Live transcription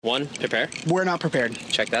1, prepare. We're not prepared.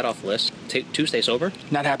 Check that off the list. 2, stay sober.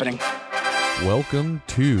 Not happening. Welcome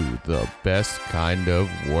to the best kind of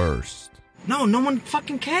worst. No one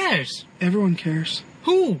fucking cares. Everyone cares.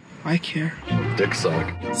 Who? I care. Dick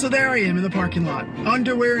suck. So there I am in the parking lot.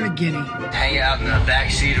 Underwear and a guinea. Hang out in the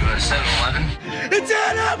backseat of a 7-Eleven. It's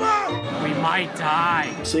animal! We might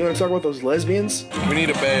die. So you want to talk about those lesbians? We need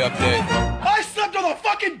a Bay update. I slept on the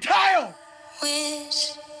fucking tile!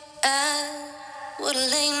 Wish I would've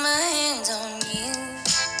laid my hands on you.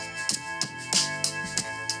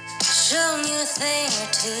 Shown you a thing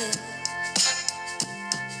or two.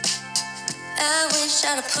 I wish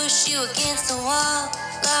I'd have pushed you against the wall.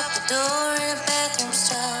 Locked the door in a bathroom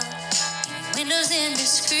stall. Windows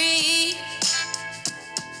indiscreet.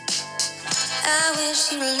 I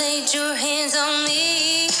wish you'd laid your hands on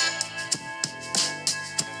me.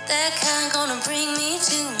 That kind gonna bring me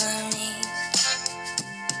to my knees.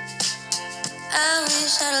 I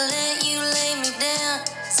wish I'd let you lay me down,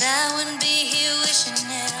 'cause I wouldn't be here wishing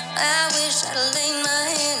now. I wish I'd laid my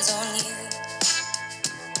hands on you.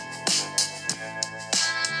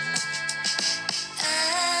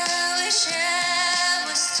 I wish I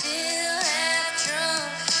was still half drunk,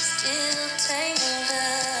 still tangled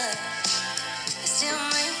up, still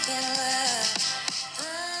making love.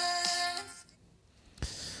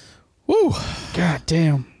 Woo! God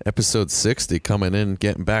damn. Episode 60 coming in,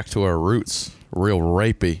 getting back to our roots. Real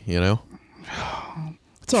rapey, you know?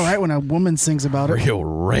 It's all right when a woman sings about it. Real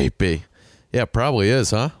rapey. Yeah, it probably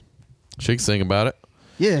is, huh? She can sing about it.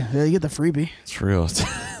 Yeah, you get the freebie. It's real.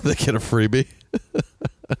 They get a freebie.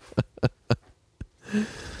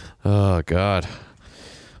 Oh, God.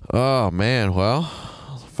 Oh, man. Well,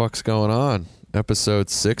 what the fuck's going on? Episode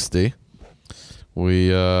 60.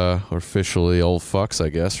 We're officially old fucks, I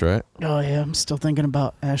guess, right? Oh, yeah, I'm still thinking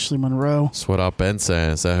about Ashley Monroe. That's what I've been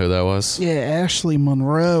saying. Is that who that was? Yeah, Ashley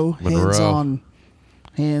Monroe. Hands on.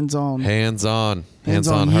 Hands on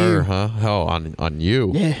on her, you. huh? Oh, on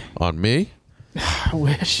you? Yeah. On me? I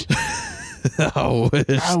wish.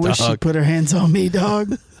 I wish she put her hands on me,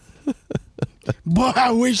 dog. Boy,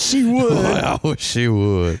 I wish she would. Boy, I wish she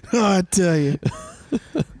would. Oh, I tell you.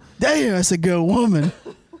 Damn, that's a good woman.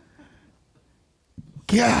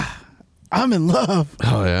 God, I'm in love.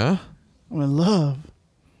 Oh, yeah? I'm in love.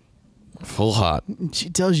 Full hot. She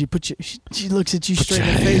tells you, she looks at you Put straight your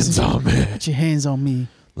in the face. hands on me. Put your hands on me.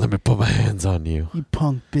 Let me put my hands on you. You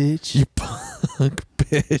punk bitch. You punk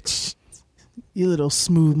bitch. You little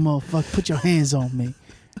smooth motherfucker. Put your hands on me.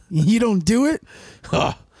 You don't do it?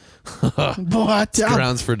 Boy, I tell you.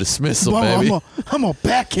 Grounds for dismissal, baby. I'm a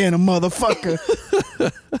backhand a motherfucker.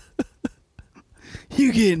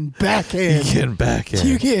 You getting backhand.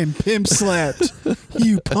 You getting pimp slapped.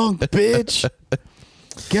 You punk bitch.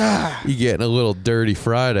 God. You getting a little dirty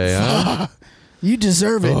Friday, huh? You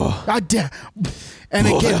deserve it. Oh. And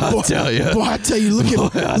boy, again, I tell you.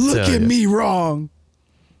 Look at me wrong.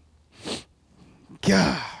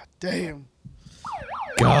 God damn.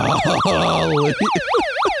 Golly.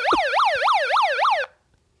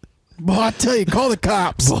 Boy, I tell you, call the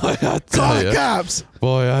cops. Boy, I tell Call you. the cops.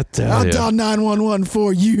 Boy, I tell I'll you. dial 911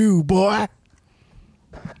 for you, boy.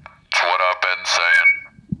 That's what I've been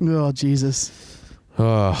saying. Oh, Jesus.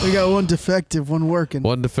 Oh. We got one defective, one working.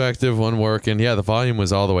 One defective, one working. Yeah, the volume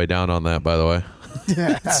was all the way down on that, by the way.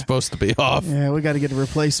 It's supposed to be off. Yeah, we got to get a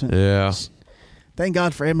replacement. Yeah. Thank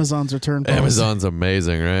God for Amazon's return policy. Amazon's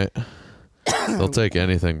amazing, right? They'll take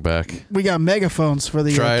anything back. We got megaphones for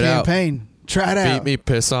the Try it out. campaign. Try it out. Beat me,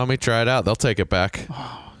 piss on me, try it out. They'll take it back.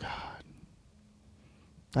 Oh, God.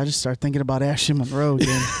 I just start thinking about Ashley Monroe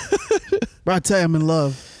again. But I tell you, I'm in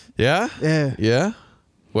love. Yeah? Yeah. Yeah?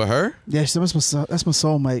 With her? Yeah, that's my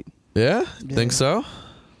soulmate. Yeah? Yeah. Think so?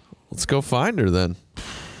 Let's go find her then.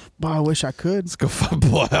 Boy, I wish I could. Let's go find.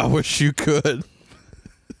 Boy, I wish you could.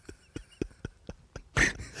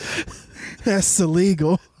 That's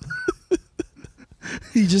illegal.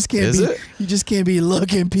 You just can't Is be. it? You just can't be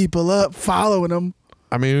looking people up, following them.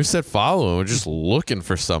 I mean, who said following? We're just looking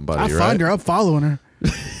for somebody, I right? find her. I'm following her.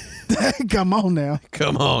 Come on now.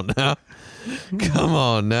 Come on now. Come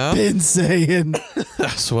on now. Been saying.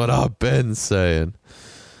 That's what I've been saying.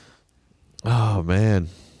 Oh, man.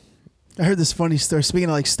 I heard this funny story. Speaking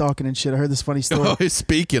of like stalking and shit, I heard this funny story. Oh,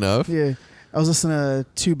 speaking of. Yeah, I was listening to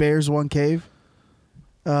Two Bears, One Cave.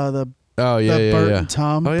 The Oh, yeah, yeah, Bert yeah. and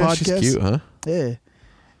Tom oh, yeah, podcast. She's cute, huh? Yeah.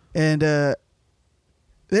 And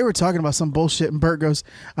they were talking about some bullshit, and Bert goes,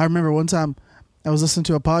 I remember one time I was listening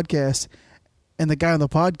to a podcast, and the guy on the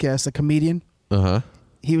podcast, a comedian, Uh-huh.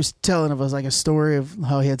 he was telling of us like a story of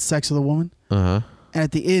how he had sex with a woman. Uh-huh. And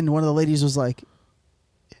at the end, one of the ladies was like,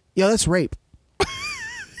 yo, that's rape.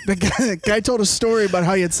 The guy told a story about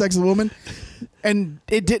how he had sex with a woman, and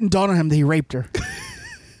it didn't dawn on him that he raped her.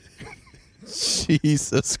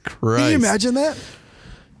 Jesus Christ. Can you imagine that?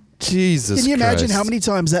 Jesus Christ. Can you imagine how many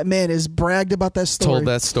times that man has bragged about that story? Told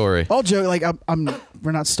that story. All joke, like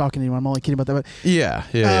we're not stalking anyone. I'm only kidding about that. But Yeah.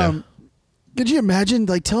 could you imagine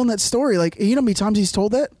like telling that story? Like, you know how many times he's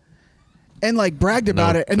told that, and like bragged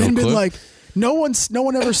about it, and then been like, no one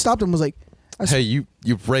ever stopped him. And was like, hey, you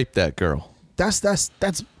raped that girl. That's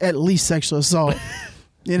at least sexual assault.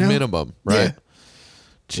 You know, minimum, right? Yeah.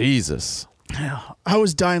 Jesus. I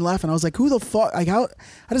was dying laughing. I was like, who the fuck? Like, how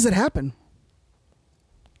does that happen?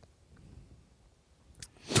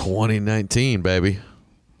 2019, baby.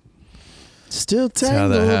 Still That's how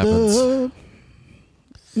tangled that happens.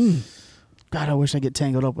 up. God, I wish I get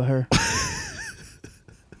tangled up with her.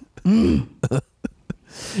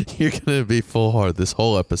 You're gonna be full hard this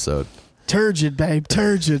whole episode. Turgid, babe.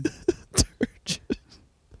 Turgid.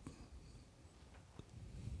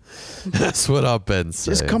 That's what I've been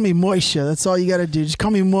saying. Just call me Moishe. That's all you got to do. Just call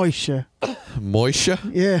me Moishe. Moishe?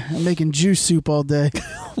 Yeah, I'm making juice soup all day.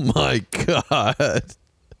 Oh my God.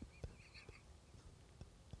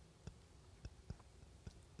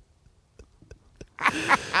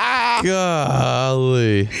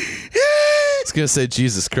 Golly. I was going to say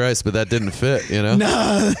Jesus Christ, but that didn't fit, you know?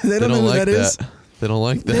 Nah, they don't know who like that is. They don't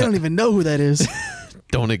like that. They don't even know who that is.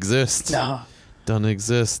 Don't exist. No. Don't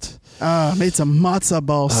exist. I made some matzo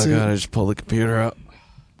ball Oh, soup. God, I just pulled the computer out.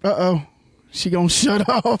 Uh-oh. She gonna shut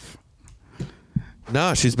off.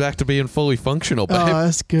 No, she's back to being fully functional, babe. Oh,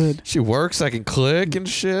 that's good. She works. I can click and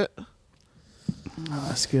shit. Oh,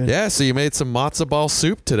 that's good. Yeah, so you made some matzo ball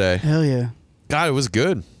soup today. Hell yeah. God, it was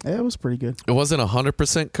good. Yeah, it was pretty good. It wasn't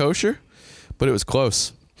 100% kosher, but it was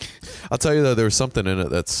close. I'll tell you, though, there was something in it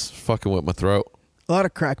that's fucking with my throat. A lot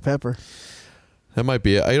of cracked pepper. That might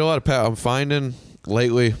be it. I eat a lot of pepper. I'm finding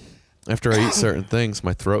lately, after I eat certain things,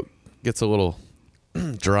 my throat gets a little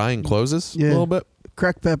dry and closes a little bit.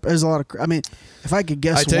 Cracked pepper. There's a lot of. I mean, if I could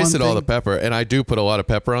guess, I tasted one all the thing- pepper, and I do put a lot of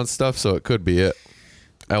pepper on stuff, so it could be it.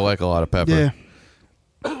 I like a lot of pepper.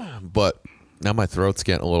 Yeah. But now my throat's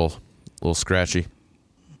getting a little scratchy.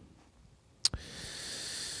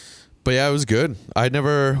 But yeah, it was good. I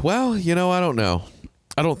never, well, you know, I don't know.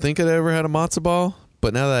 I don't think I'd ever had a matzo ball,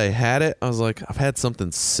 but now that I had it, I was like, I've had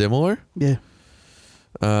something similar. Yeah.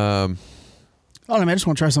 I don't know, I just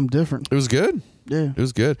want to try something different. It was good. Yeah. It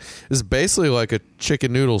was good. It's basically like a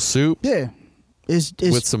chicken noodle soup. Yeah. It's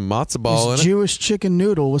with some matzo ball in it. Jewish chicken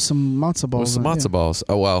noodle with some matzo balls. With some in it, matzo balls.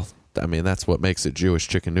 Oh, well, I mean, that's what makes it Jewish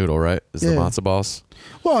chicken noodle, right? Is the matzo balls.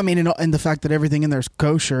 Well, I mean, and the fact that everything in there is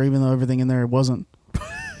kosher, even though everything in there wasn't.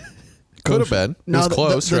 Could have been. It was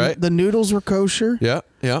close, right? The noodles were kosher. Yeah,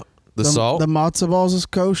 yeah. The salt. The matzo balls is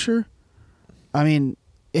kosher. I mean,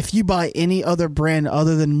 if you buy any other brand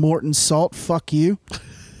other than Morton's salt, fuck you.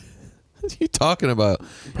 What are you talking about?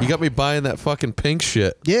 You got me buying that fucking pink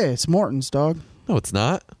shit. Yeah, it's Morton's, dog. No, it's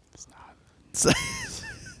not. It's not.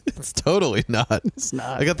 It's totally not. It's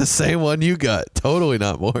not. I got the same one you got. Totally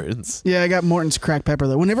not Morton's. Yeah, I got Morton's cracked pepper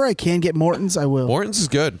though. Whenever I can get Morton's, I will. Morton's is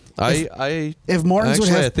good. If Morton's actually, would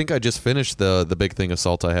have, I think I just finished the big thing of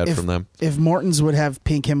salt I had from them. If Morton's would have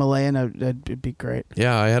pink Himalayan, it'd be great.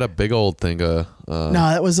 Yeah, I had a big old thing of. No,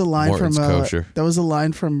 that was a line Morton's from kosher. That was a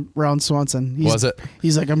line from Ron Swanson. Was it?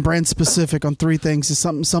 He's like, I'm brand specific on 3 things. It's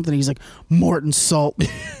something. He's like, Morton's salt.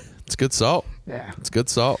 It's good salt. Yeah, it's good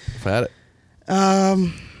salt. I've had it.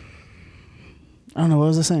 I don't know, what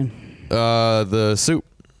was I saying? The soup.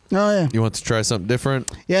 Oh yeah. You want to try something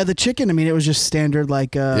different? Yeah, the chicken. I mean, it was just standard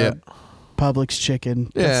like Publix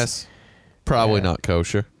chicken. Yes. Probably not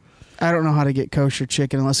kosher. I don't know how to get kosher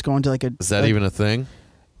chicken unless going to like a. Is that even a thing?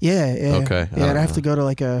 Yeah. Yeah. Okay. Yeah, I'd have to go to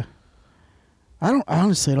like a. I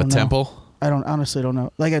honestly don't know. A temple? I honestly don't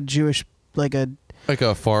know. Like a Jewish, like a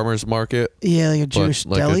farmer's market. Yeah, like a Jewish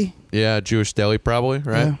deli. Jewish deli probably,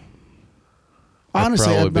 right? Yeah.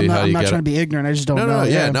 Honestly, I'm not trying to be ignorant. I just don't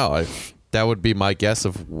know. No. That would be my guess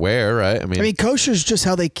of where, right? I mean, kosher is just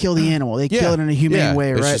how they kill the animal. They kill it in a humane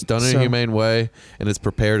way, right? It's just done in a humane way, and it's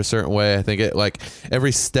prepared a certain way. I think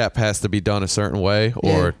every step has to be done a certain way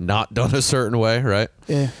or not done a certain way, right?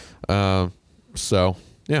 Yeah. So,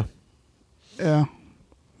 yeah. Yeah.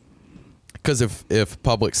 Because if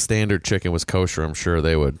public standard chicken was kosher, I'm sure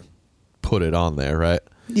they would put it on there, right?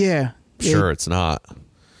 Yeah. Sure, it's not.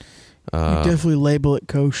 You definitely label it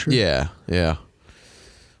kosher. Yeah, yeah.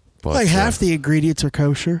 But, like half the ingredients are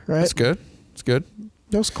kosher, right? It's good. It's good.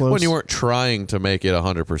 That was close. When you weren't trying to make it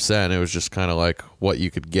 100%, it was just kind of like what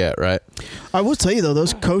you could get, right? I will tell you though,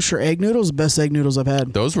 those kosher egg noodles, the best egg noodles I've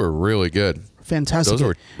had. Those were really good. Fantastic. Those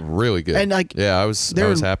were really good. And like, yeah, I was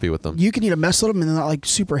happy with them. You can eat a mess of them and they're not like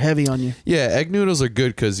super heavy on you. Yeah, egg noodles are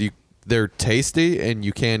good because they're tasty and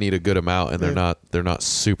you can eat a good amount, and they're not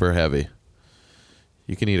super heavy.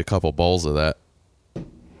 You can eat a couple bowls of that.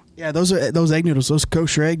 Yeah, those egg noodles, those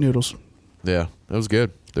kosher egg noodles. Yeah, that was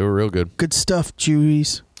good. They were real good. Good stuff,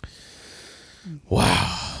 Jewies.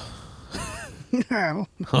 Wow.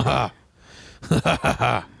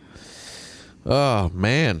 Oh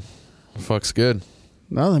man, fuck's good.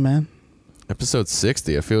 Nothing, man. Episode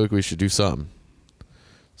 60. I feel like we should do something.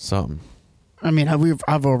 I mean,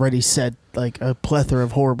 I've already said like a plethora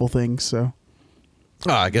of horrible things, so.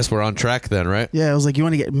 Oh, I guess we're on track then, right? Yeah, I was like, you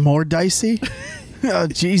want to get more dicey? Oh,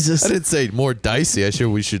 Jesus. I didn't say more dicey. I said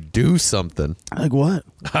we should do something. Like what?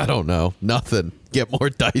 I don't know. Nothing. Get more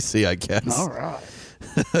dicey, I guess. All right.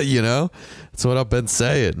 You know? That's what I've been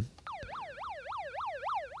saying.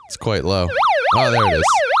 It's quite low. Oh, there it is.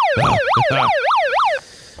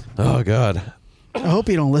 Oh, God. I hope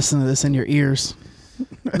you don't listen to this in your ears.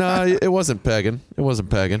 No, it wasn't pegging.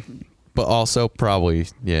 But also probably,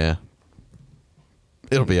 yeah.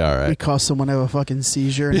 It'll be all right. We caused someone to have a fucking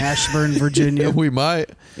seizure in Ashburn, Virginia. We might.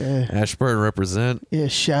 Yeah. Ashburn represent. Yeah,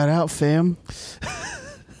 shout out, fam.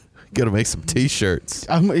 Gotta make some T-shirts.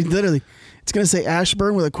 I'm literally, it's gonna say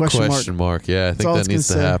Ashburn with a question mark. Yeah, I think that needs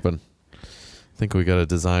to happen. I think we gotta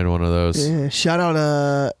design one of those. Yeah, shout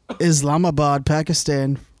out Islamabad,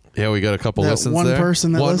 Pakistan. Yeah, we got a couple listens one there.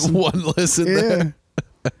 Person that listened. One listen there.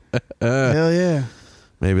 Hell yeah.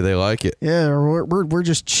 Maybe they like it. Yeah, we're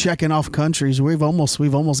just checking off countries. We've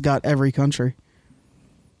almost got every country.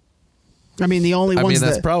 I mean, the only ones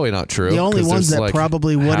that's probably not true. The only ones that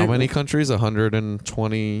probably wouldn't. How many countries?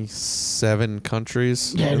 127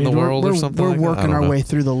 countries in the world or something like that? We're working our way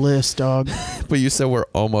through the list, dog. But you said we're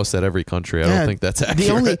almost at every country. I don't think that's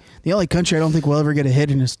accurate. The only country I don't think we'll ever get a hit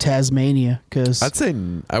in is Tasmania, because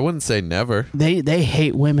I wouldn't say never. They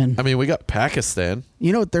hate women. I mean, we got Pakistan.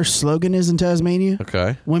 You know what their slogan is in Tasmania?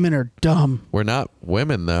 Okay. Women are dumb. We're not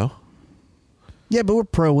women, though. Yeah, but we're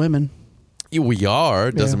pro-women. We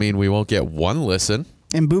are. Doesn't mean we won't get one listen.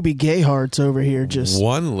 And Booby Gayheart's over here just...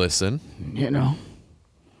 One listen. You know.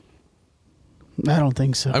 I don't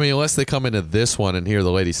think so. I mean, unless they come into this one and hear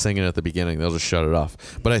the lady singing at the beginning, they'll just shut it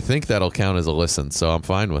off. But I think that'll count as a listen, so I'm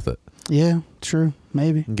fine with it. Yeah, true.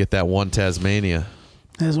 Maybe. And get that one Tasmania.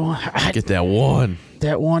 There's one. Get that one.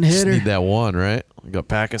 That one hitter. Just need that one, right? We got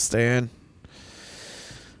Pakistan.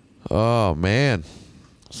 Oh, man.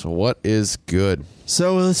 So what is good?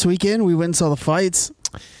 So this weekend, we went and saw the fights.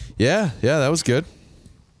 Yeah, that was good.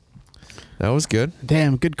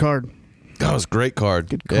 Damn, good card. That was a great card.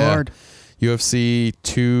 Good card. Yeah. UFC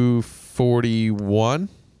 241?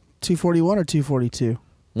 241 or 242?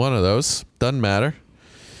 One of those. Doesn't matter.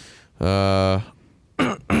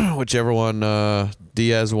 Whichever one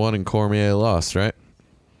Diaz won and Cormier lost, right?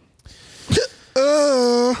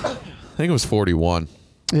 I think it was 41.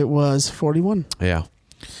 It was 41. Yeah.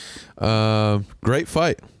 Great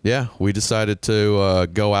fight. Yeah, we decided to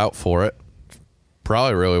go out for it.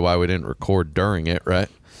 Probably really why we didn't record during it, right?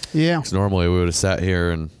 Yeah. Because normally we would have sat here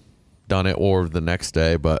and done it or the next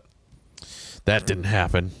day, but that didn't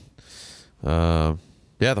happen. Yeah,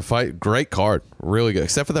 the fight, great card. Really good,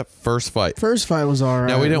 except for that first fight. First fight was all right.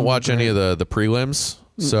 Now, we didn't watch any of the prelims,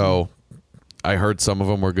 so I heard some of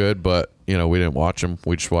them were good, but, we didn't watch them.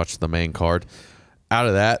 We just watched the main card. Out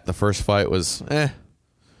of that, the first fight was,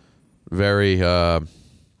 very...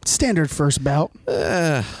 standard first bout.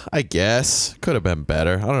 I guess. Could have been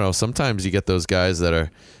better. I don't know. Sometimes you get those guys that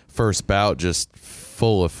are first bout just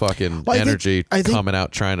full of fucking energy coming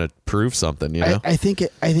out trying to prove something, you know? I think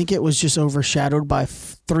it was just overshadowed by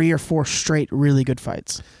 3 or 4 straight really good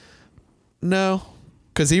fights. No.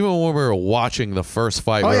 Because even when we were watching the first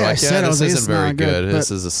fight, we were like, this isn't very good.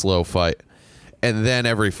 This is a slow fight. And then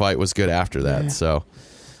every fight was good after that. Yeah. So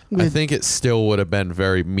I think it still would have been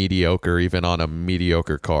very mediocre, even on a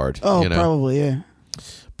mediocre card. Oh, probably, yeah.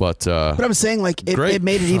 But I'm saying, like, it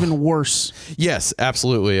made it even worse. Yes,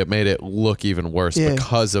 absolutely. It made it look even worse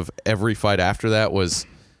because of every fight after that was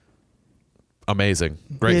amazing.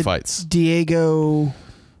 Great fights.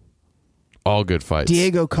 All good fights.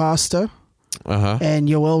 Diego Costa and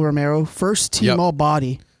Yoel Romero. First team all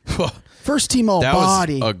body. First team all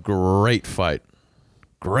body. That was a great fight.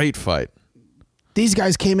 Great fight. These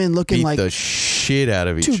guys came in looking like the shit out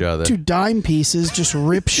of each other. 2 dime pieces, just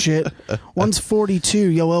rip shit. One's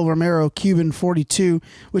 42, Yoel Romero, Cuban 42,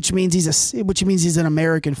 which means he's an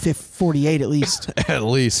American 48 at least. At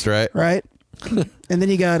least, right? Right. And then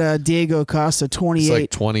you got Diego Costa, 28. It's like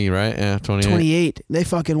 20, right? Yeah, 28. 28. They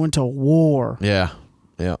fucking went to war. Yeah.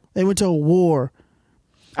 Yeah. They went to war.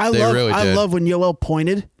 I love when Yoel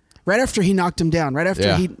pointed right after he knocked him down. Right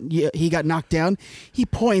after he got knocked down, he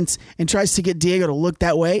points and tries to get Diego to look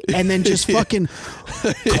that way, and then just fucking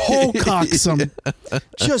cold cocks him.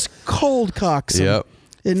 Just cold cocks him. Yep.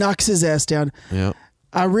 It knocks his ass down. Yep.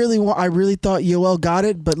 I really thought Yoel got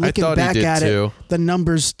it, but looking back at too. it, the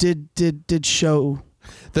numbers did show.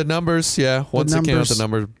 The numbers, yeah. Once it came out the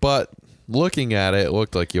numbers, but looking at it, it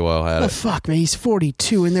looked like Yoel had it. Fuck, man, he's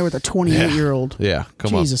 42 in there with a 28-year-old. Yeah,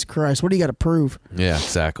 come on. Jesus Christ, what do you got to prove? Yeah,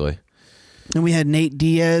 exactly. And we had Nate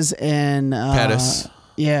Diaz and Pettis.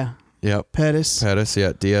 Yeah. Yep. Pettis.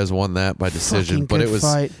 Yeah. Diaz won that by decision, Fucking but good it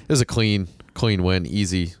fight. was a clean win,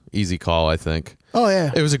 easy call, I think. Oh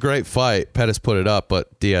yeah. It was a great fight. Pettis put it up,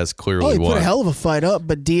 but Diaz clearly he won. put a hell of a fight up,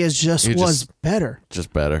 but Diaz was better.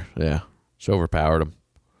 Just better. Yeah. Just overpowered him.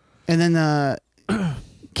 And then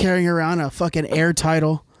carrying around a fucking air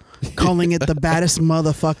title, calling it the baddest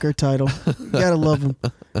motherfucker title. You gotta love him.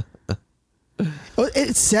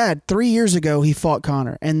 It's sad. 3 years ago, he fought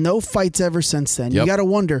Conor, and no fights ever since then. Yep. You gotta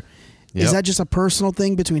wonder, Yep. is that just a personal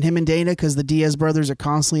thing between him and Dana because the Diaz brothers are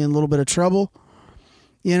constantly in a little bit of trouble?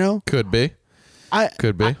 You know? Could be.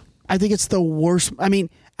 Could be. I think it's the worst. I mean,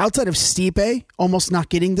 outside of Stipe almost not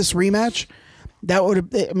getting this rematch, that would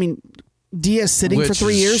have. I mean, Diaz sitting for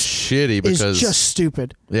 3 years shitty because is just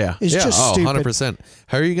stupid. Yeah. It's just stupid. 100%.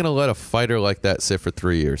 How are you going to let a fighter like that sit for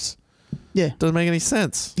 3 years? Yeah. Doesn't make any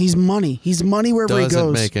sense. He's money. He's money wherever he goes.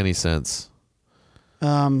 Doesn't make any sense.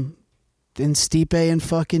 And Stipe and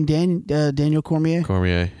fucking Daniel Cormier.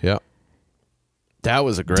 Cormier, yeah. That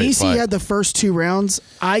was a great DC fight. had the first 2 rounds.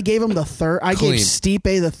 I gave him the third. I Clean. gave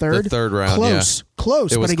Stipe the third. The third round,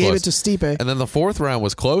 close, but I gave it to Stipe. And then the fourth round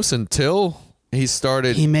was close until he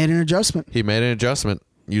started. He made an adjustment.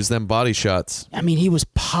 Used them body shots. I mean, he was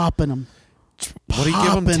popping them. What did he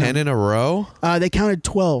give him? 10 in a row? They counted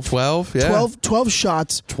 12. 12? Yeah. 12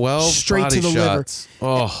 shots. 12 straight body to the shots.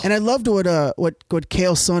 liver. Oh. And I loved what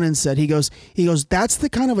Kale Sonnen said. He goes, that's the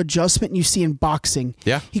kind of adjustment you see in boxing.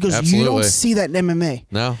 Yeah, He goes, absolutely. you don't see that in MMA.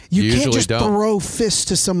 No, you can't usually just don't. throw fists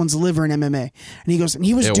to someone's liver in MMA. And he goes, and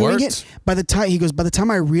he was doing worked. it by the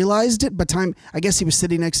time I realized it, I guess he was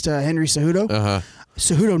sitting next to Henry Cejudo.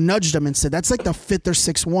 Cejudo nudged him and said, that's like the 5th or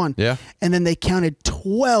 6th one. Yeah. And then they counted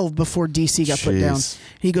 12 before DC got put down.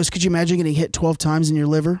 He goes, could you imagine getting hit 12 times in your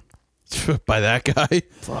liver? By that guy?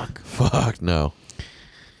 Fuck no.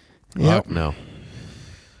 Yep. Fuck no.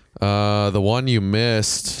 The one you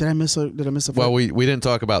missed. Did I miss a fight? Well, we didn't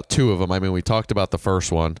talk about 2 of them. I mean, we talked about the first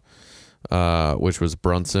one, which was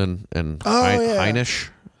Brunson and Heinisch,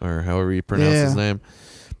 or however you pronounce his name.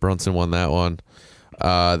 Brunson won that one.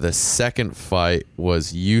 The second fight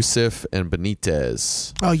was Yusuf and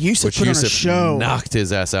Benitez. Oh, Yusuf put on a show. Knocked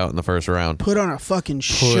his ass out in the first round. Put on a fucking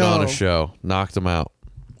show. Knocked him out.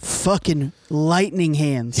 Fucking lightning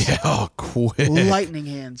hands. Yeah, quick. Lightning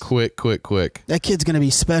hands. Quick. That kid's going to be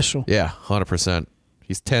special. Yeah, 100%.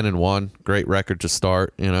 He's 10-1. Great record to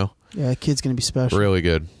start, you know. Yeah, that kid's going to be special. Really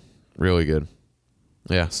good.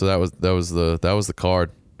 Yeah, so that was the card.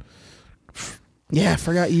 Yeah, I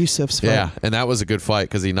forgot Yusuf's fight. Yeah, and that was a good fight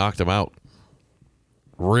because he knocked him out.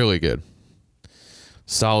 Really good.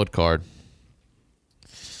 Solid card.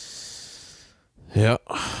 Yeah.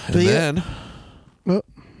 And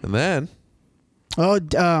then.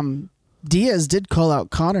 Diaz did call out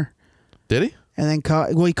Conor. Did he? And then,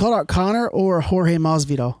 he called out Conor or Jorge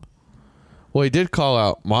Masvidal. Well, he did call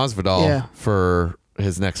out Masvidal for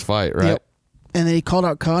his next fight, right? Yep. And then he called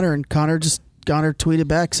out Conor, and Conor tweeted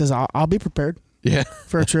back, says, I'll be prepared. Yeah.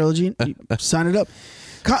 For a trilogy. Sign it up.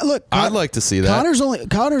 I'd like to see that.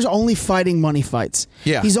 Connor's only fighting money fights.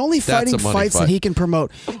 Yeah, he's only fighting fights that he can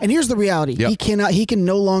promote. And here's the reality: he can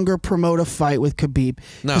no longer promote a fight with Khabib.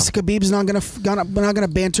 No, because Khabib's not gonna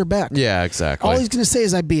banter back. Yeah, exactly. All he's gonna say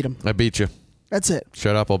is, "I beat him. I beat you." That's it.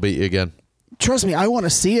 Shut up! I'll beat you again. Trust me, I want to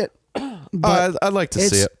see it. But I'd like to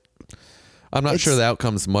see it. I'm not sure the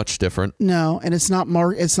outcome's much different. No, and it's not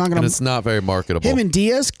It's not gonna. And it's not very marketable. Him and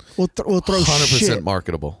Diaz will throw 100% shit.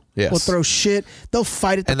 marketable. Yes. We'll throw shit. They'll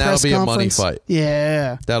fight at the press conference. And that'll be a money fight.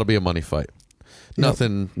 Yeah. That'll be a money fight.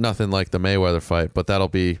 Nothing like the Mayweather fight, but that'll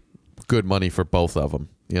be good money for both of them,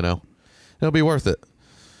 you know? It'll be worth it.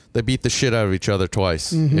 They beat the shit out of each other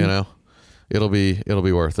twice, you know? It'll be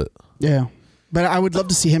worth it. Yeah. But I would love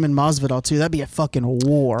to see him and Masvidal too. That'd be a fucking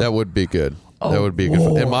war. That would be good. That would be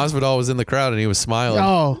good. And Masvidal was in the crowd and he was smiling.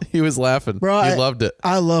 Oh, he was laughing. Bro, he loved it.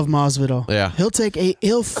 I love Masvidal. Yeah,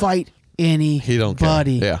 he'll fight anybody. He don't care.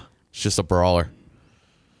 Yeah, it's just a brawler.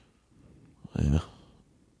 Yeah, it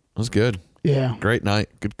was good. Yeah. Great night.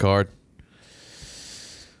 Good card.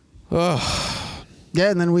 Oh. Yeah,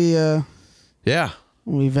 and then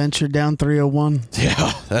we ventured down 301.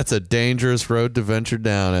 Yeah, that's a dangerous road to venture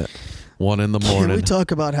down at 1 a.m. Can we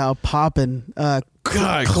talk about how poppin'? God,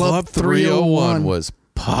 Club 301 was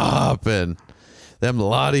poppin'. Them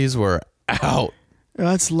lotties were out.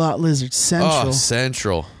 That's Lot Lizard Central. Oh,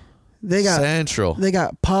 Central. They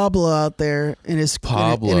got Pablo out there in his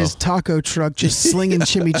taco truck, just slinging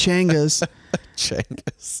chimichangas.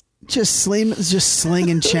 Just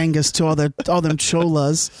slinging changas to all them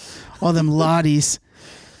cholas, all them lotties,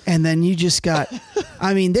 and then you just got.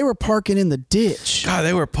 I mean, they were parking in the ditch. God,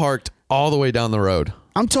 they were parked all the way down the road.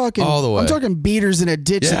 I'm talking all the way. I'm talking beaters in a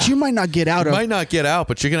ditch that you might not get out of. You might not get out,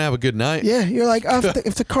 but you're gonna have a good night. Yeah, you're like,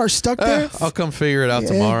 if the car's stuck there, I'll come figure it out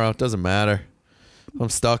tomorrow. It doesn't matter. I'm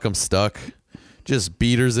stuck. Just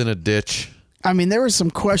beaters in a ditch. I mean, there were some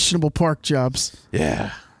questionable park jobs.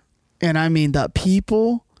 Yeah. And I mean, the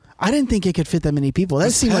people, I didn't think it could fit that many people.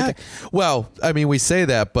 That seemed like well, I mean, we say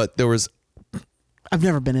that, but there was I've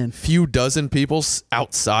never been in. Few dozen people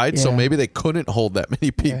outside, so maybe they couldn't hold that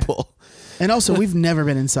many people. Yeah. And also, we've never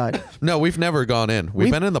been inside. No, we've never gone in. We've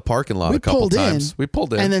been in the parking lot a couple times. We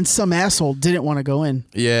pulled in. And then some asshole didn't want to go in.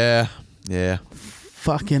 Yeah.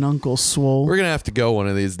 Fucking Uncle Swole. We're gonna have to go one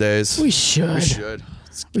of these days. We should.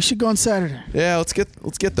 We should go on Saturday. Yeah, let's get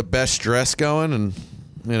the best dress going, and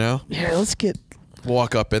Yeah, let's get.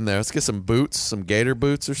 Walk up in there. Let's get some boots, some gator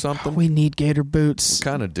boots or something. We need gator boots.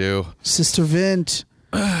 Kind of do. Sister Vint.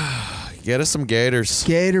 Get us some gators.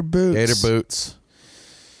 Gator boots. Gator boots.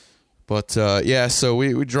 But so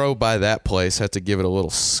we drove by that place. Had to give it a little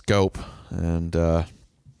scope, and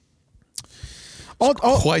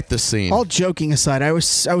quite the scene. All joking aside, I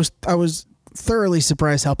was thoroughly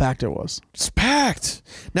surprised how packed it was. It's packed.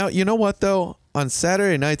 Now, you know what though? On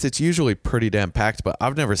Saturday nights, it's usually pretty damn packed, but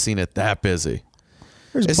I've never seen it that busy.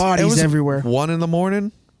 There's bodies everywhere. 1 in the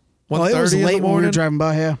morning. 1:30 it was late in the morning. when we were driving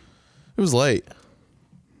by. Yeah, it was late. It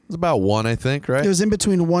was about 1, I think. Right? It was in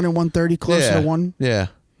between 1 and 1:30, closer to 1. Yeah.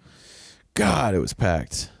 God, it was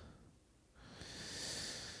packed.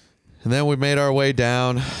 And then we made our way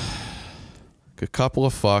down. A couple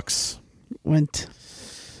of fucks. Went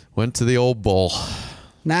to the old bull.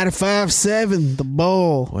 95.7, the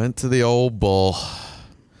bull. Went to the old bull.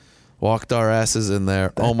 Walked our asses in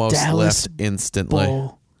there. Almost Dallas left instantly.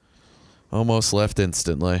 Bull. Almost left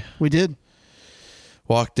instantly. We did.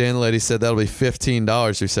 Walked in. Lady said that'll be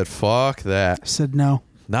 $15. We said, fuck that. I said no.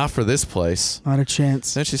 Not for this place. Not a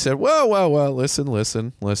chance. Then she said, well, listen.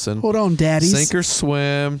 Hold on, daddies. Sink or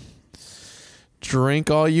swim. Drink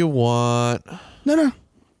all you want. No.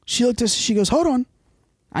 She looked at us. She goes, hold on.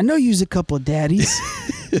 I know you's a couple of daddies.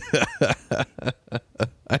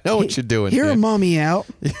 I know what you're doing. Hear a mommy out.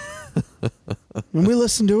 And we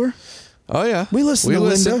listened to her. Oh, yeah. We listened to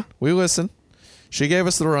Linda. We listened. She gave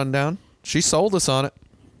us the rundown. She sold us on it.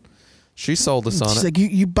 She's like,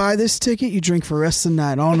 you buy this ticket, you drink for the rest of the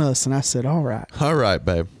night on us. And I said, all right. All right,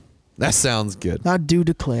 babe. That sounds good. I do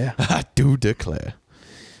declare.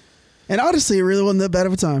 And honestly, it really wasn't that bad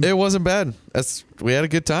of a time. It wasn't bad. We had a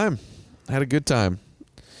good time.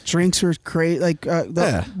 Drinks were great.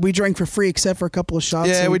 We drank for free except for a couple of shots.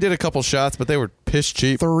 Yeah, we did a couple shots, but they were piss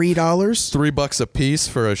cheap. $3. $3 a piece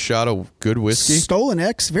for a shot of good whiskey. Stolen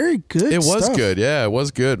X, very good. It was stuff. good. Yeah, it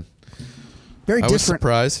was good. Very different. I was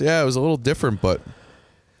surprised. Yeah, it was a little different, but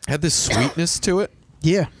had this sweetness to it.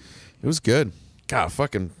 Yeah. It was good. God,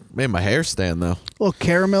 fucking made my hair stand, though. A little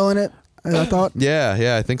caramel in it, I thought.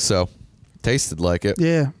 Yeah, I think so. Tasted like it.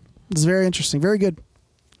 Yeah. It was very interesting. Very good.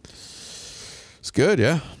 It's good,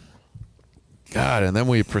 yeah. God, and then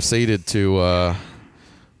we proceeded to,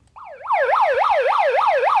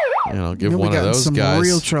 give one of those guys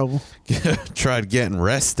real trouble. Tried getting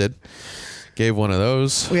arrested. Gave one of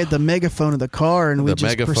those. We had the megaphone in the car, and we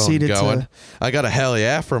just proceeded going. I got a hell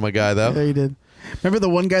yeah from a guy though. Yeah, you did. Remember the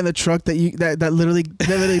one guy in the truck that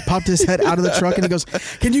literally popped his head out of the truck and he goes,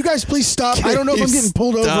 "Can you guys please stop? I don't know if I'm getting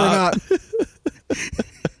pulled over or not."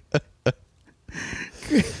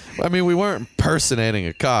 I mean, we weren't impersonating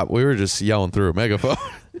a cop. We were just yelling through a megaphone.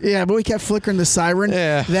 Yeah, but we kept flickering the siren.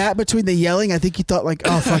 Yeah. That between the yelling, I think he thought like,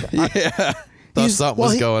 oh fuck. Yeah. Thought something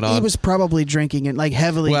was going on. He was probably drinking and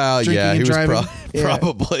heavily drinking and driving.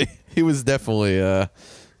 Probably. He was definitely a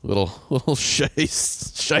little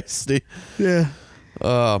shisty. Yeah.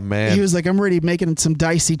 Oh, man. He was like, I'm already making some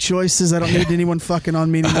dicey choices. I don't need anyone fucking on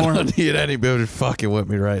me anymore. I don't need anybody fucking with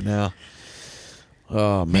me right now.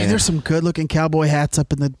 Oh, man. There's some good-looking cowboy hats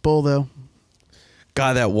up in the bull, though.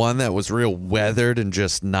 God, that one that was real weathered and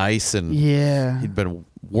just nice. And yeah. He'd been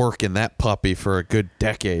working that puppy for a good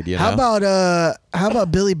decade, you know? How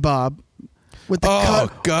about Billy Bob? with the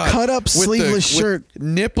cut up sleeveless shirt, with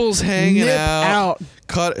nipples hanging out,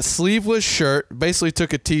 cut sleeveless shirt. Basically,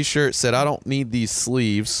 took a t-shirt, said, "I don't need these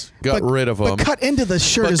sleeves." Got rid of them, but cut into the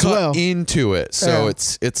shirt as cut well. Into it, so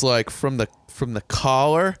it's like from the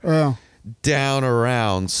collar down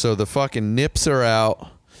around, so the fucking nips are out.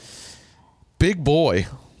 Big boy,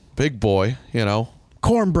 you know.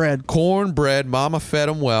 Cornbread. Mama fed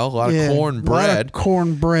him well. A lot of cornbread.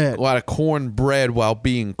 A lot of cornbread while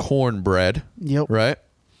being cornbread. Yep. Right.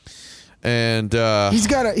 And he's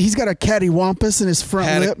got a cattywampus in his front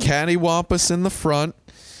lip. Had a cattywampus in the front.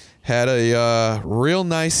 Had a real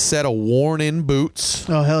nice set of worn-in boots.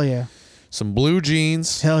 Oh hell yeah! Some blue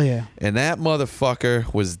jeans. Hell yeah! And that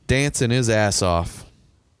motherfucker was dancing his ass off.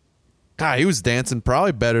 God, he was dancing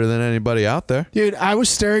probably better than anybody out there. Dude, I was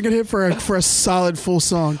staring at him for a solid full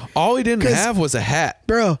song. All he didn't have was a hat.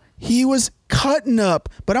 Bro, he was cutting up,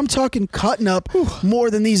 but I'm talking cutting up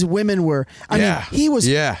more than these women were. I mean, he was.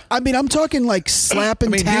 Yeah. I mean, I'm talking like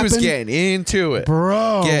slapping, tapping. He was getting into it.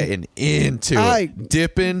 Bro. Getting into it.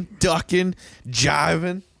 Dipping, ducking,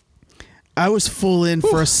 jiving. I was full in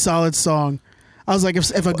for a solid song. I was like,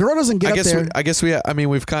 if a girl doesn't get up there...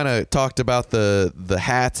 we've kind of talked about the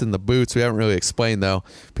hats and the boots. We haven't really explained, though.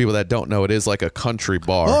 People that don't know, it is like a country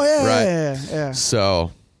bar. Oh, yeah, right? Yeah.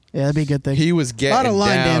 So... Yeah, that'd be a good thing. He was getting a lot of line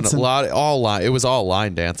down. dancing. It was all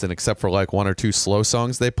line dancing, except for like one or two slow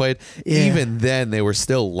songs they played. Yeah. Even then, they were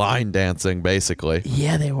still line dancing, basically.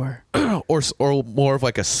 Yeah, they were. or more of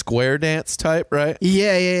like a square dance type, right?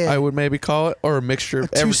 Yeah. I would maybe call it, or a mixture.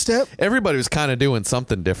 Two-step? Everybody was kind of doing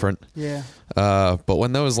something different. Yeah. But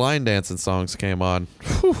when those line dancing songs came on,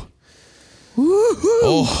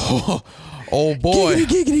 woohoo! Oh boy.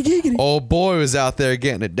 Giggity. Old boy was out there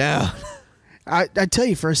getting it down. I tell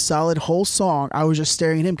you, for a solid whole song, I was just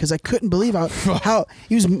staring at him because I couldn't believe how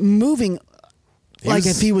he was moving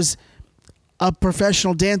if he was a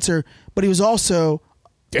professional dancer, but he was also,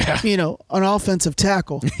 an offensive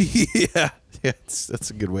tackle. Yeah, that's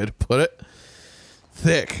a good way to put it.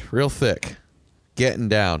 Thick, real thick, getting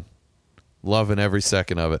down, loving every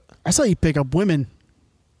second of it. I saw you pick up women.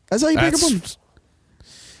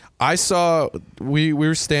 I saw we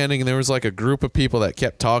were standing and there was like a group of people that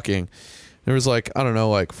kept talking. There was like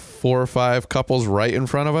 4 or 5 couples right in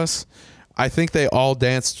front of us. I think they all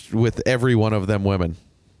danced with every one of them women.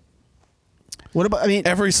 What about? I mean,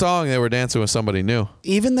 every song they were dancing with somebody new.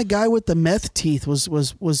 Even the guy with the meth teeth was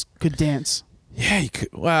could dance. Yeah, he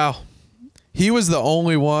could. Wow. He was the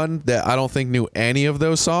only one that I don't think knew any of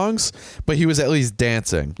those songs, but he was at least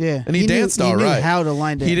dancing. Yeah, and he danced all right. Knew how to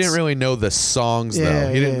line dance. He didn't really know the songs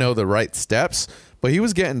though. He didn't know the right steps, but he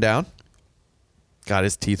was getting down. God,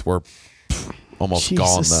 his teeth were almost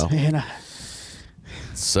gone though. Man,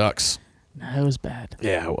 sucks. No, it was bad.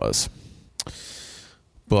 Yeah, it was.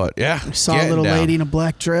 But yeah, we saw a little lady in a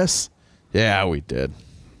black dress. Yeah, we did.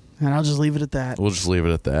 And I'll just leave it at that. We'll just leave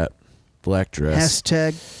it at that. Black dress.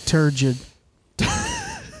 # turgid.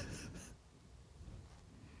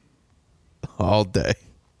 All day.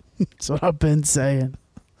 That's what I've been saying.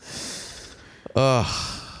 It's a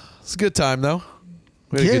good time though.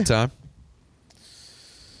 We had a good time.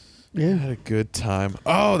 Yeah, had a good time.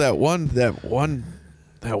 Oh, that one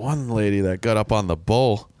lady that got up on the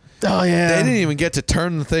bull. Oh yeah, they didn't even get to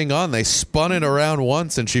turn the thing on. They spun it around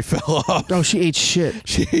once and she fell off. Oh, she ate shit.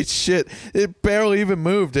 It barely even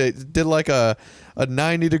moved. It did like a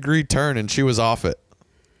 90-degree turn and she was off it.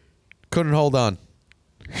 Couldn't hold on.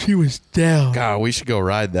 She was down. God, we should go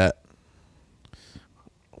ride that.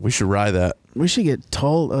 We should ride that. We should get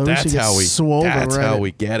told. That's how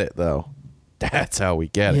we get it, though. That's how we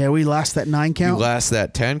get it. Yeah, we lost that 9 count. You last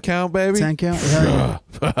that 10 count, baby? 10 count? Yeah.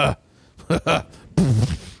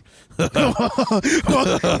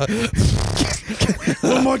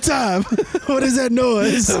 One more time. What is that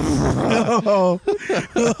noise? Oh,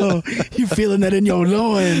 you feeling that in your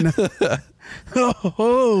loin?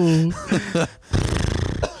 Oh.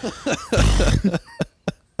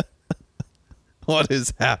 What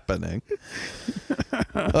is happening?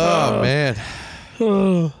 Oh man.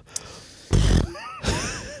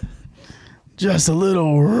 Just a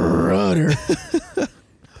little rudder.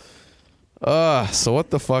 So what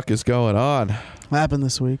the fuck is going on? What happened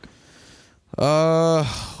this week?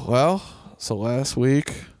 Well, so last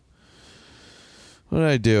week, what did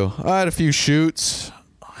I do? I had a few shoots.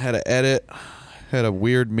 I had to edit. Had a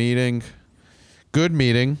weird meeting. Good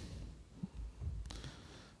meeting.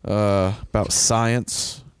 About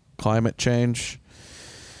science, climate change.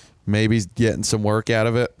 Maybe getting some work out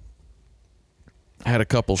of it. Had a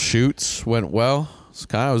couple shoots. Went well.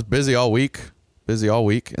 I was busy all week.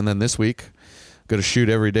 And then this week, got to shoot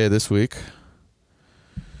every day this week.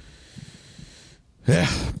 Yeah,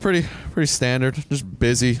 pretty standard. Just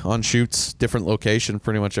busy on shoots, different location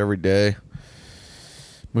pretty much every day.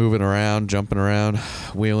 Moving around, jumping around,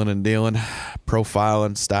 wheeling and dealing,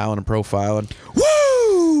 profiling, styling and profiling.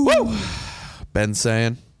 Woo! Woo! Ben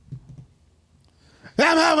saying,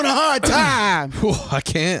 I'm having a hard time. I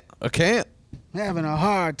can't. Having a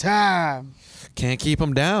hard time. Can't keep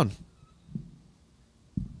them down.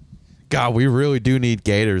 God, we really do need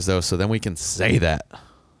gators, though, so then we can say that,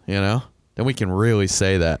 you know? Then we can really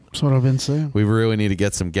say that. That's what I've been saying. We really need to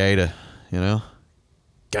get some gator, you know?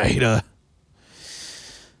 Gator.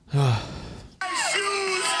 In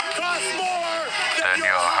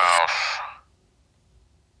your house.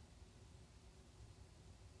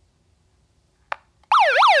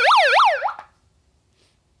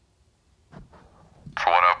 That's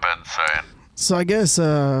what I've been saying. So I guess,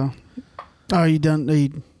 are you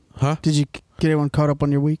done? Huh? Did you get everyone caught up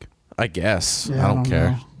on your week? I guess. Yeah, I don't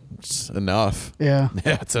care. know. It's enough. Yeah.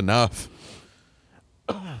 Yeah, it's enough.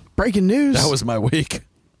 Breaking news. That was my week.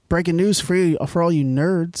 Breaking news for all you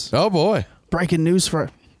nerds. Oh, boy. Breaking news for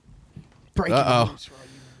news for all you nerds.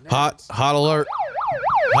 Hot alert.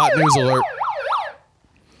 Hot news alert.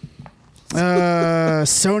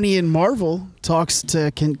 Sony and Marvel talks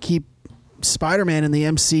can keep Spider-Man in the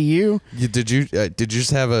MCU. Did you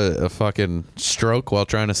just have a fucking stroke while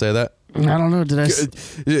trying to say that? I don't know. Did I?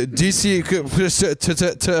 DC.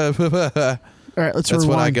 All right, let's That's rewind.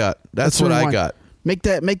 what I got. That's what I got. Make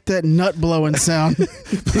that nut blowing sound.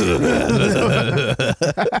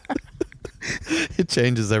 It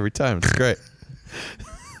changes every time. It's great.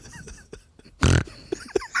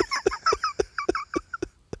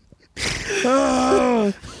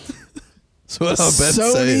 Oh. So what I've been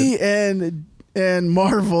Sony saying. and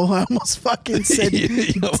Marvel. I almost fucking said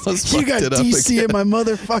You almost you got fucked it up DC again. in my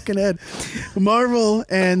motherfucking head. Marvel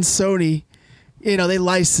and Sony, they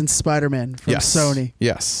licensed Spider-Man from Sony.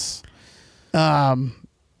 Yes.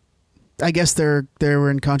 I guess they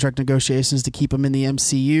were in contract negotiations to keep him in the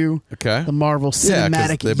MCU. Okay. The Marvel Yeah, 'cause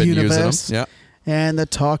Cinematic they've been Universe. using them. Yeah. And the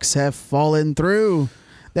talks have fallen through.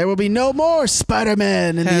 There will be no more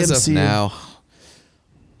Spider-Man in As the of MCU. now,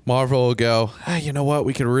 Marvel will go, you know what?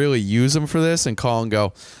 We could really use him for this, and call and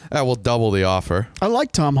go, we'll double the offer. I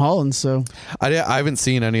like Tom Holland, so I haven't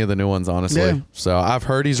seen any of the new ones, honestly. Yeah. So I've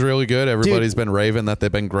heard he's really good. Everybody's been raving that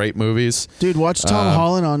they've been great movies. dude, watch Tom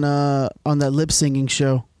Holland on that lip singing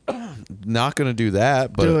show. Not going to do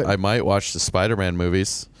that, but Do it. I might watch the Spider-Man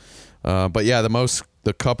movies. But yeah,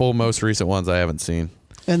 the couple most recent ones I haven't seen.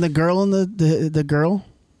 And the girl in the girl,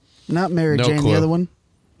 not Mary No Jane, clue. the other one.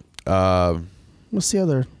 What's the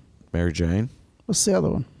other? Mary Jane? What's the other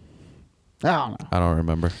one? I don't know. I don't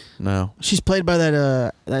remember. No, She's played by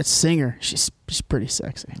that singer. She's pretty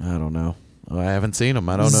sexy. I don't know. I haven't seen them.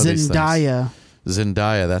 I don't know these things.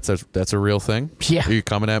 Zendaya. That's a real thing? Yeah. Are you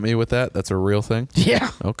coming at me with that? That's a real thing?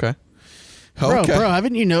 Yeah. Okay. Bro, Okay.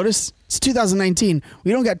 haven't you noticed? It's 2019.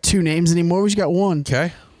 We don't got two names anymore. We just got one.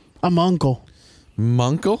 Okay. I'm Uncle.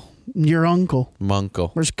 Munkle? Your uncle.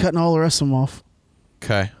 Munkle. We're just cutting all the rest of them off.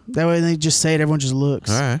 Okay. That way they just say it, everyone just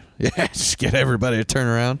looks. All right. Yeah, just get everybody to turn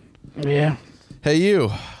around. Yeah. Hey,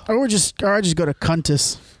 you. Or I just go to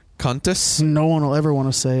Cuntus. Cuntus? No one will ever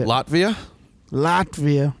want to say it. Latvia?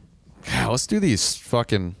 Latvia. Yeah, let's do these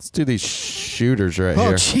shooters right Oh,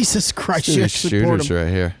 here. Jesus Christ. Let's do You these actually poured shooters them.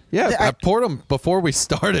 right here. Yeah, I poured them before we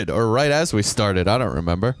started, or right as we started. I don't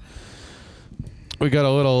remember. We got a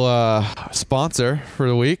little sponsor for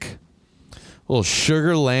the week. A little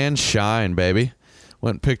Sugarland Shine, baby.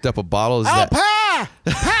 Went and picked up a bottle of that. Pie!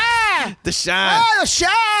 Pie! The Shine. Oh, the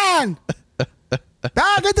shine!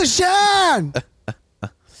 Get the shine!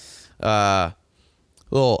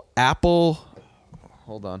 Little apple.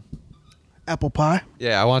 Hold on. Apple pie?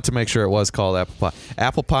 Yeah, I wanted to make sure it was called apple pie.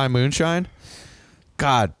 Apple pie moonshine.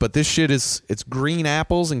 God, but this shit it's green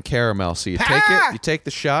apples and caramel. So you take it, you take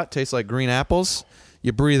the shot, tastes like green apples.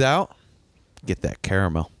 You breathe out, get that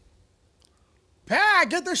caramel. Pie,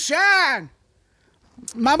 get the shine!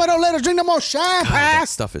 Mama, don't let us drink no more shine, God, pie! that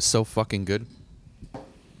stuff is so fucking good.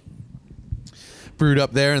 Brewed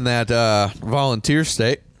up there in that volunteer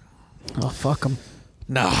state. Oh, fuck them.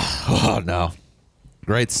 No. Oh, no.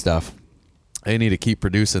 Great stuff. They need to keep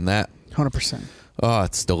producing that. 100%. Oh,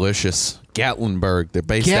 it's delicious. Gatlinburg. They're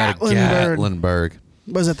based out of Gatlinburg. Gatlinburg.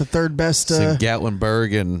 Was it the third best? It's in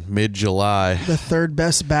Gatlinburg in mid-July. The third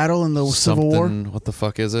best battle in the Civil War? What the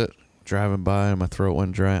fuck is it? Driving by and my throat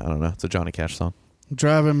went dry. I don't know. It's a Johnny Cash song.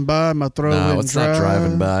 Driving by, my throat No, went it's dry. not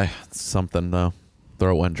driving by. It's something, though.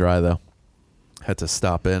 Throat went dry, though. Had to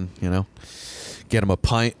stop in, get him a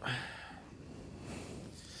pint.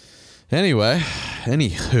 Anyway,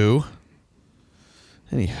 anywho,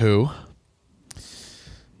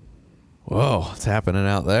 Whoa, what's happening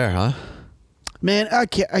out there, huh? Man, I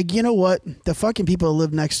can't, you know what? The fucking people who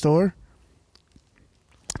live next door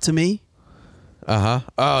to me. Uh-huh.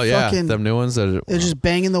 Oh, yeah. Them new ones that they're just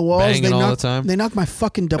banging the walls. Banging all the time? They knocked my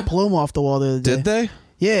fucking diploma off the wall the other day. Did they?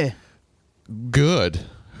 Yeah. Good.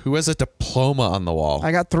 Who has a diploma on the wall?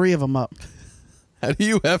 I got 3 of them up. How do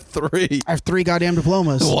you have 3? I have 3 goddamn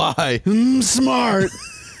diplomas. Why? Smart.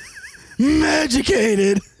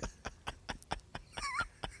 Educated.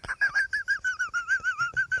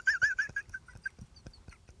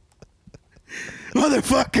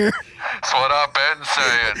 Motherfucker. That's what I've been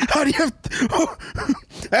saying. How do you have...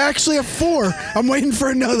 I actually have 4. I'm waiting for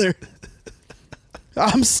another.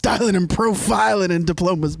 I'm styling and profiling in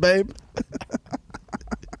diplomas, babe.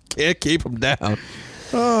 Can't keep them down.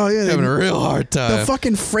 Oh, yeah. Having a real hard time. The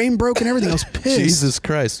fucking frame broke and everything. I was pissed. Jesus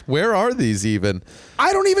Christ. Where are these even?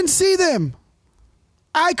 I don't even see them.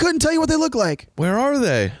 I couldn't tell you what they look like. Where are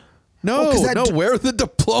they? No, where are the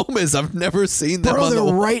diplomas? I've never seen them. Bro, on the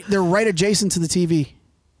wall. They're right adjacent to the TV.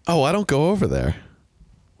 Oh, I don't go over there.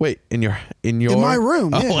 Wait, in my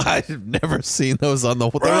room. Oh, yeah. I've never seen those on the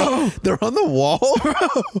wall. They're on the wall?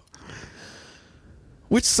 Bro.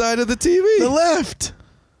 Which side of the TV? The left.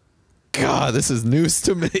 God, this is news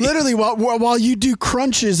to me. Literally, while you do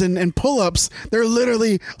crunches and pull-ups, they're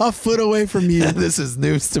literally a foot away from you. This is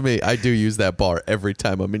news to me. I do use that bar every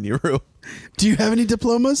time I'm in your room. Do you have any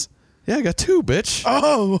diplomas? Yeah, I got 2, bitch.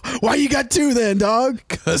 Oh, why you got 2 then, dog?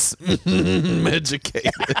 Because I'm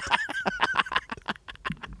educated.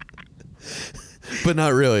 But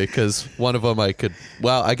not really, because one of them I could...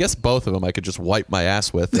 Well, I guess both of them I could just wipe my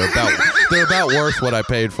ass with. They're about worth what I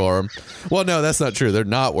paid for them. Well, no, that's not true. They're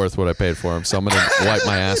not worth what I paid for them, so I'm going to wipe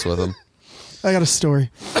my ass with them. I got a story.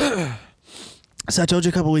 So I told you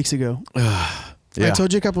a couple weeks ago. Yeah. I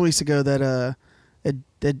told you a couple weeks ago that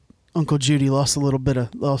Uncle Judy lost a little bit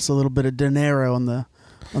of dinero on the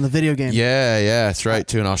video game. Yeah, that's right.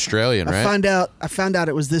 To an Australian, right? I found out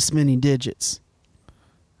it was this many digits.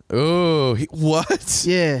 Oh, what?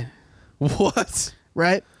 Yeah. What?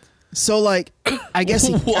 Right? So like I guess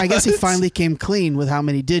he finally came clean with how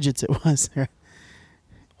many digits it was.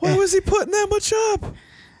 Why was he putting that much up?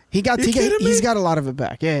 He's got a lot of it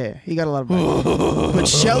back. Yeah. He got a lot of it back. But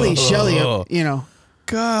Shelly, you know.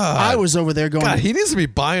 God. I was over there going, God, he needs to be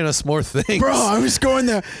buying us more things. Bro, I was going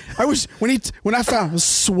there. I was when I found I was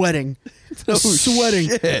sweating. Sweating.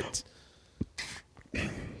 Shit.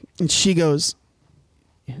 And she goes,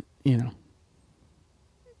 you know,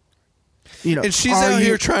 and she's out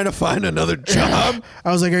here trying to find another job.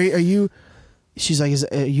 I was like, are you? She's like,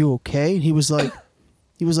 are you okay? And he was like,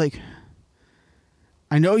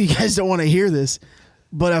 I know you guys don't want to hear this,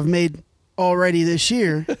 but I've made already this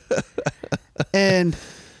year, and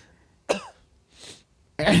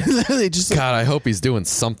literally just like, God, I hope he's doing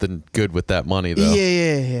something good with that money, though.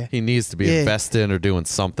 Yeah. He needs to be investing or doing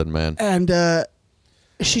something, man. And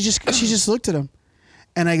she just looked at him.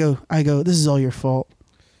 And I go, this is all your fault.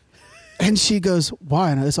 And she goes,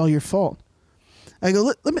 why? And it's all your fault. I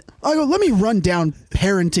go, let me run down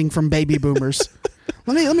parenting from baby boomers.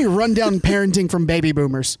 let me run down parenting from baby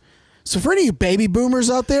boomers. So for any of you baby boomers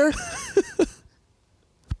out there,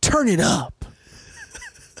 turn it up.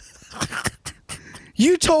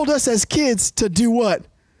 You told us as kids to do what?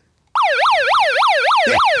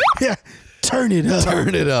 Yeah. Turn it up.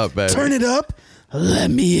 Turn it up, baby. Turn it up.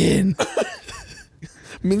 Let me in.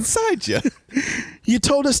 I'm inside you. You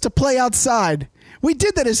told us to play outside. We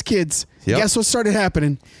did that as kids. Yep. Guess what started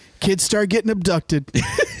happening? Kids started getting abducted.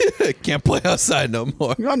 Can't play outside no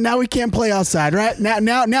more. Well, now we can't play outside, right?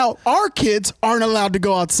 Now our kids aren't allowed to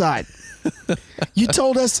go outside. You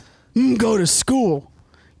told us, go to school,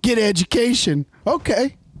 get education.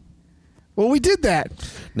 Okay. Well, we did that.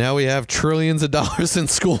 Now we have trillions of dollars in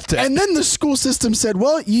school debt. And then the school system said,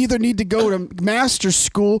 well, you either need to go to master's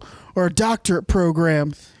school or a doctorate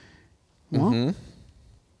program. Well,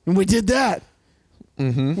 and we did that.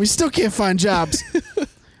 We still can't find jobs.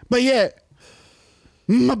 But yeah,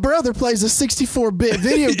 my brother plays a 64-bit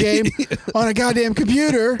video game on a goddamn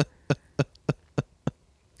computer.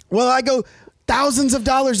 Well, I go thousands of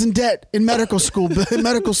dollars in debt in medical school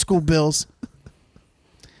bills.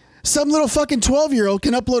 Some little fucking 12-year-old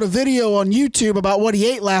can upload a video on YouTube about what he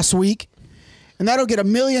ate last week, and that'll get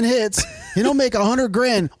 1 million hits, and he'll make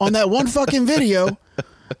 $100,000 on that one fucking video,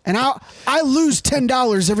 and I lose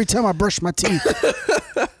 $10 every time I brush my teeth.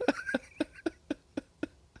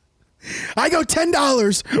 I go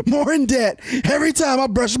 $10 more in debt every time I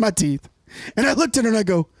brush my teeth. And I looked at her and I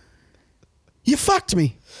go, you fucked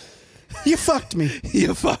me. You fucked me.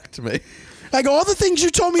 You fucked me. I go, all the things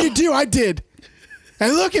you told me to do, I did.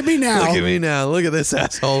 And look at me now. Look at me now. Look at this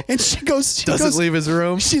asshole. And she goes. Doesn't leave his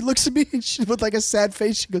room. She looks at me and she with like a sad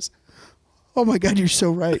face. She goes, "Oh my God, you're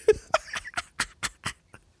so right."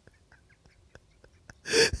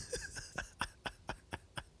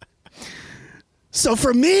 So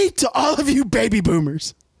from me to all of you baby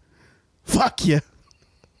boomers, fuck you.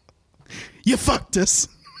 You fucked us.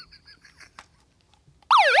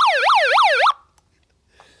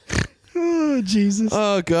 Oh, Jesus.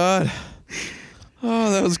 Oh, God.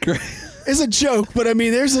 Oh, that was great. It's a joke, but I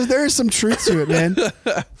mean, there is some truth to it, man.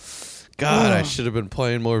 God, I should have been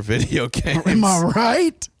playing more video games. Am I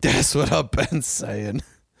right? That's what I've been saying.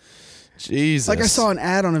 Jesus. Like I saw an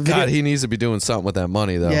ad on a video. God, he needs to be doing something with that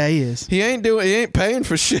money, though. Yeah, he is. He ain't paying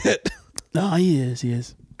for shit. No, he is. He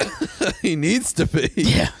is. He needs to be.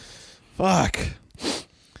 Yeah. Fuck.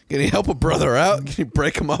 Can he help a brother out? Can he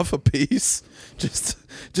break him off a piece? Just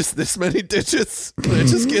this many digits? Can I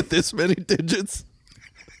just get this many digits?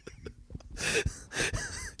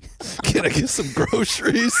 Can I get some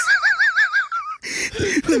groceries?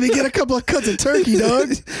 Let me get a couple of cuts of turkey, dog.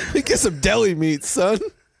 Let me get some deli meat, son.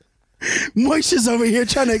 Moishe's over here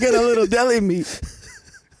trying to get a little deli meat.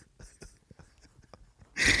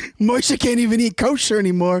 Moishe can't even eat kosher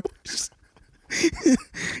anymore.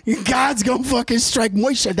 God's gonna fucking strike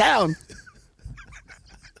Moishe down.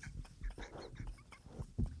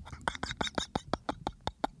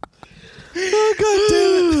 Oh, God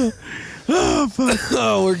damn it. Oh, fuck.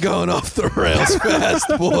 Oh, we're going off the rails fast,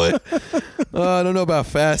 boy. I don't know about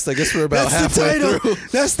fast. I guess we're about halfway through.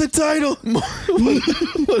 That's the title.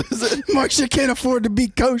 What is it? Moishe can't afford to be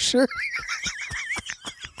kosher.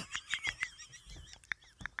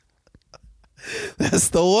 That's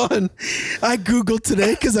the one. I Googled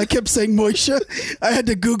today because I kept saying Moishe. I had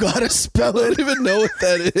to Google how to spell I it. don't even know what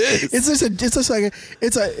that is. It's a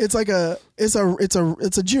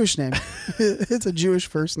Jewish name. It's a Jewish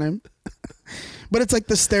first name, but it's like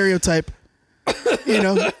the stereotype. You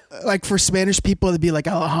know, like for Spanish people, it'd be like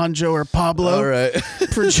Alejandro or Pablo. All right.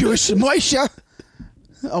 For Jewish, Moishe.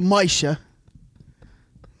 Moishe.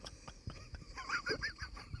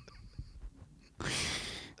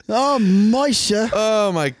 Oh, Moishe.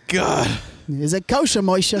 Oh, my God. Is it kosher,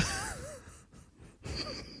 Moishe?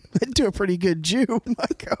 I do a pretty good Jew. My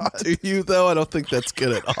God. Do you, though? I don't think that's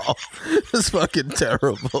good at all. It's fucking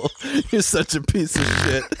terrible. You're such a piece of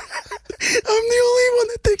shit. I'm the only one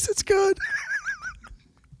that thinks it's good.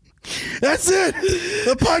 That's it.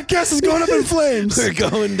 The podcast is going up in flames. We're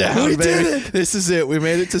going down, We baby. did it. This is it. We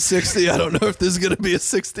made it to 60. I don't know if this is going to be a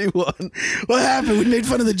 61. What happened? We made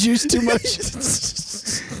fun of the Jews too much.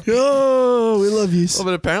 Oh, we love you. Well,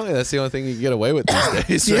 but apparently that's the only thing you can get away with these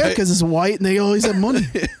days, Yeah, right? because it's white and they always have money.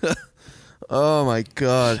 Oh, my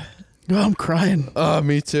God. Oh, I'm crying. Oh,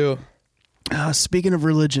 me too. Speaking of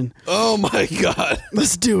religion. Oh, my God.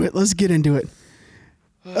 Let's do it. Let's get into it.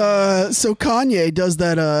 So Kanye does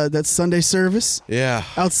that Sunday service. Yeah.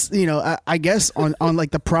 I guess on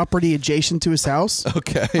like the property adjacent to his house.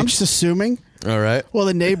 Okay. I'm just assuming. All right. Well,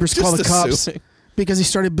 the neighbors call the cops assuming. because he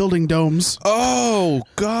started building domes. Oh,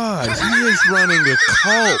 God. He is running a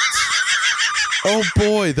cult. Oh,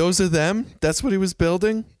 boy. Those are them? That's what he was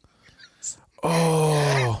building?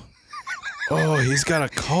 Oh, he's got a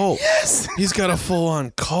cult. Yes. He's got a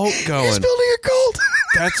full-on cult going. He's building a cult.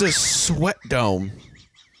 That's a sweat dome.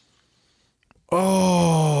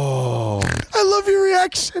 Oh. I love your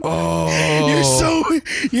reaction. Oh.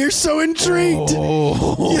 You're so intrigued.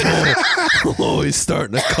 Oh, he's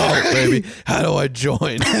starting a cult, baby. How do I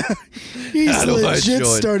join? He's How do I legit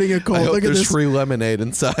join? starting a cult. I hope Look at there's this. free lemonade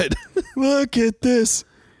inside. Look at this.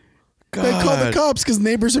 God. They call the cops because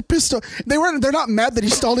neighbors are pissed off. They're not mad that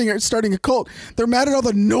he's starting a cult. They're mad at all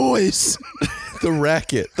the noise. The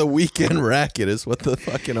racket, the weekend racket is what the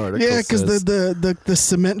fucking article says. Yeah, because the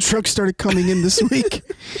cement truck started coming in this week.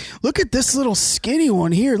 Look at this little skinny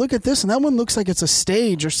one here. Look at this, and that one looks like it's a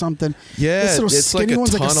stage or something. Yeah, this little it's skinny like a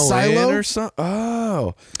one's like a tunnel silo in or something.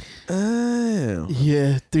 Oh.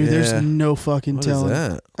 Yeah, dude. Yeah. There's no fucking What is telling.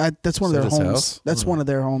 that? That's one Is of that their his homes. house? That's one of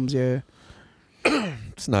their homes. Yeah.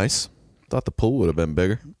 It's nice. Thought the pool would have been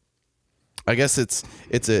bigger. I guess it's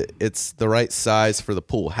the right size for the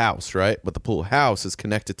pool house, right? But the pool house is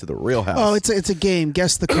connected to the real house. Oh, it's a game.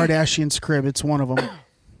 Guess the Kardashians' crib. It's one of them.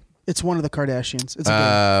 It's one of the Kardashians. It's a game.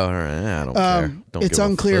 All right. I don't care. Don't It's give a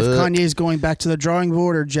unclear if fuck. Kanye's going back to the drawing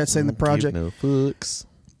board or jet setting the project. Give no fucks.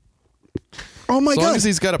 Oh my As god! long as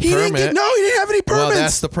he's got a He didn't permit. he didn't have any permits. Well,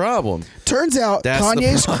 that's the problem. Turns out That's the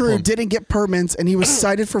Kanye's crew problem. didn't get permits, and he was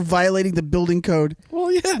cited for violating the building code.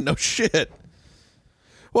 Well, yeah, no shit.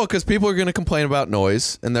 Well, because people are going to complain about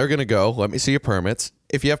noise, and they're going to go, let me see your permits.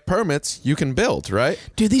 If you have permits, you can build, right?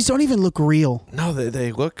 Dude, these don't even look real. No,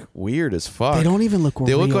 they look weird as fuck. They don't even look real.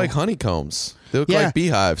 They look like honeycombs. They look like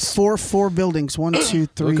beehives. Four buildings. 1, 2, 3.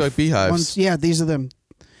 They look like beehives. Yeah, these are them.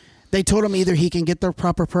 They told him either he can get the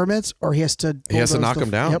proper permits or he has to knock them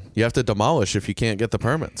down. Yep. You have to demolish if you can't get the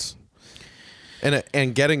permits.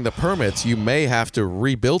 And getting the permits, you may have to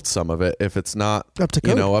rebuild some of it if it's not up to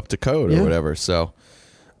code, up to code or whatever. So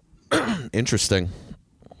interesting.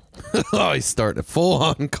 Oh, he's starting a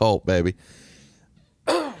full-on cult, baby.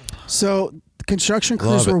 So construction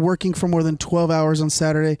crews were working for more than 12 hours on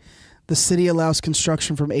Saturday. The city allows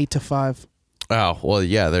construction from 8 to 5. Oh, well,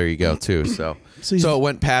 yeah, there you go, too. So it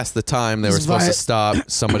went past the time they were supposed to stop.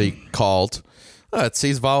 Somebody called.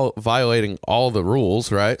 He's violating all the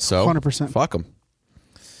rules, right? So 100%. Fuck him.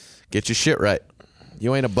 Get your shit right.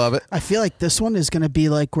 You ain't above it. I feel like this one is going to be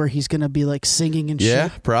like where he's going to be like singing and shit. Yeah,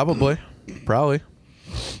 probably.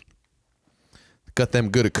 Got them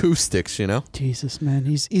good acoustics, Jesus, man.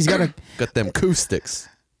 He's got got them acoustics.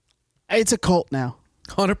 It's a cult now.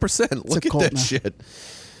 100%. Look at that shit.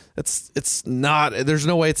 It's not. There's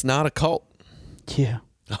no way it's not a cult. Yeah.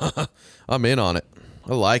 I'm in on it.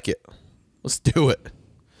 I like it. Let's do it.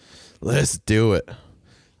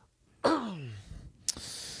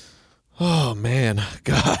 Oh man,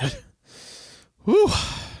 God. Whew.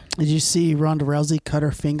 Did you see Ronda Rousey cut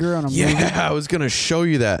her finger on a movie? Yeah, I was gonna show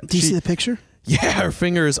you that. Do you see the picture? Yeah, her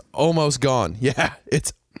finger is almost gone. Yeah,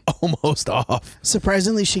 it's almost off.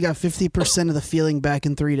 Surprisingly, she got 50% of the feeling back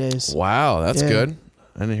in 3 days. Wow, that's good.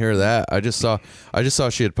 I didn't hear that. I just saw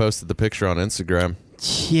she had posted the picture on Instagram.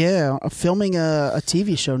 Yeah, filming a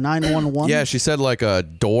TV show, 911. Yeah, she said like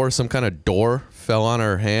some kind of door fell on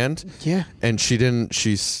her hand. Yeah. And she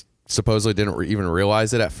supposedly didn't even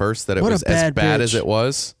realize it at first that it was as bad as it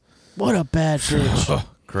was. What a bad bitch.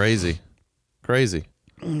 Crazy.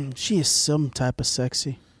 She is some type of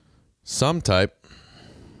sexy. Some type.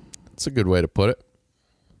 That's a good way to put it.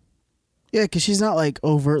 Yeah, because she's not like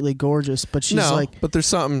overtly gorgeous, but she's but there's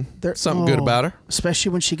something good about her.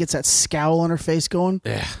 Especially when she gets that scowl on her face going.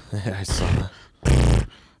 Yeah, I saw that.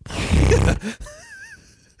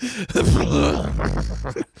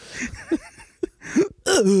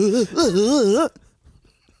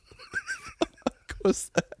 What was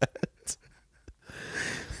that?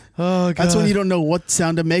 Oh, God. That's when you don't know what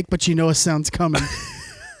sound to make, but you know a sound's coming.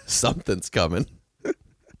 Something's coming.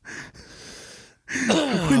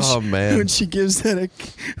 Man! When she gives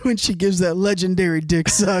that legendary dick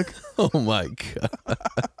suck. Oh my God!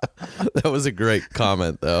 That was a great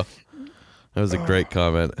comment, though. That was a great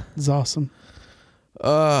comment. It's awesome.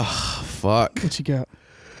 Fuck! What you got?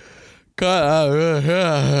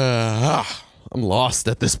 I'm lost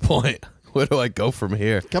at this point. Where do I go from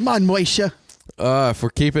here? Come on, Moishe. If we're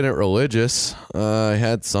keeping it religious, I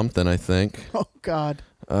had something. I think. Oh God.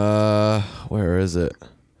 Where is it?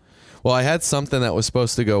 Well, I had something that was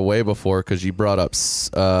supposed to go way before because you brought up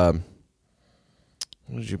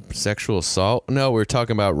sexual assault. No, we were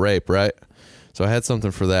talking about rape, right? So I had something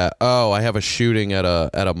for that. Oh, I have a shooting at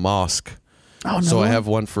a mosque. Oh no! So I have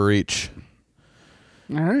one for each.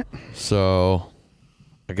 All right. So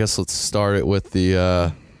I guess let's start it with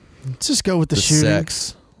the. Let's just go with the shooting.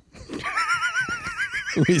 Sex.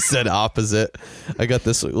 We said opposite. I got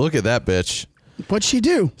this. Look at that bitch. What'd she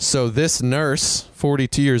do? So this nurse,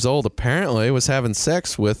 42 years old, apparently was having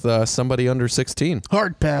sex with somebody under 16.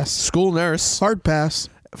 Hard pass. School nurse. Hard pass.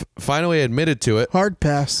 Finally admitted to it. Hard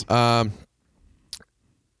pass.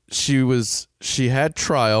 She had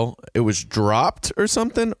trial. It was dropped or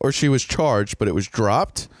something, or she was charged, but it was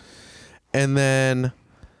dropped. And then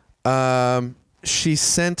she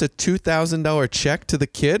sent a $2,000 check to the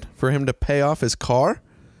kid for him to pay off his car.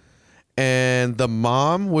 And the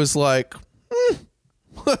mom was like,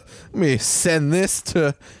 let me send this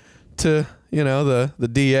to the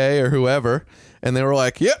DA or whoever. And they were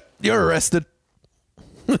like, yep, you're arrested.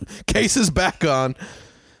 Case is back on.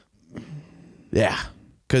 Yeah.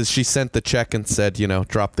 Because she sent the check and said,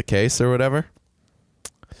 drop the case or whatever.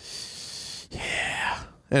 Yeah.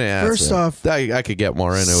 And first off, I could get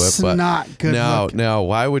more into it, but not good. No.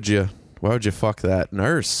 Why would you fuck that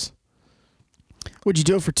nurse? Would you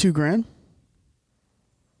do it for $2,000?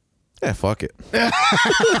 Yeah, fuck it.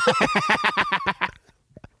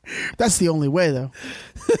 That's the only way, though.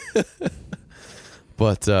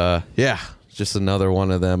 But yeah, just another one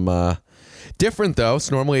of them. Different though. It's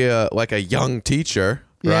normally like a young teacher,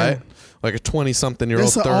 right? Like a 20-something-year-old,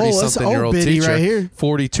 30-something-year-old teacher, right here.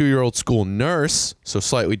 42-year-old school nurse. So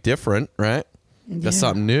slightly different, right? That's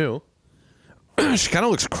something new. She kind of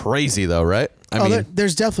looks crazy though, right? I mean,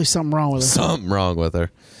 there's definitely something wrong with her. Something wrong with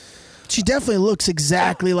her. She definitely looks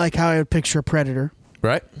exactly like how I would picture a predator.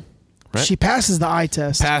 Right? She passes the eye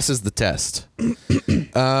test. Passes the test.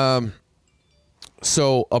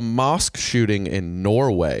 So a mosque shooting in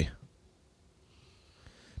Norway.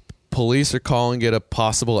 Police are calling it a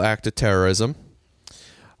possible act of terrorism.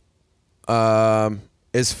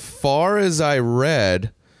 As far as I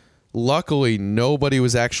read, luckily nobody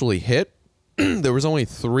was actually hit. There was only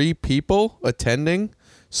 3 people attending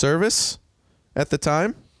service at the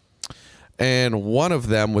time. And one of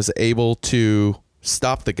them was able to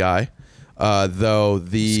stop the guy, though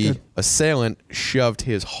the assailant shoved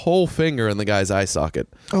his whole finger in the guy's eye socket.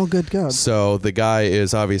 Oh, good God. So the guy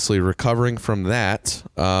is obviously recovering from that.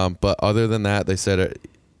 But other than that, they said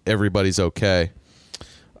everybody's okay.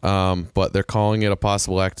 But they're calling it a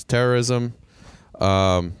possible act of terrorism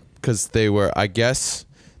because they were, I guess,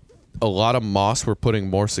 a lot of mosques were putting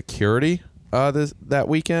more security that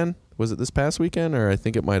weekend. Was it this past weekend, or I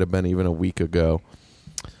think it might have been even a week ago?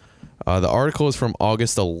 The article is from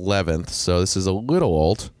August 11th, so this is a little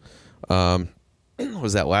old.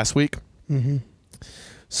 Was that last week? Mm-hmm.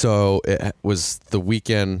 So it was the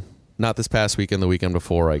weekend, not this past weekend, the weekend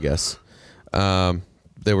before, I guess.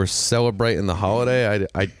 They were celebrating the holiday.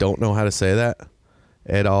 I don't know how to say that.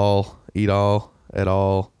 Eid al-Adha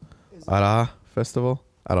festival.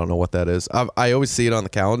 I don't know what that is. I always see it on the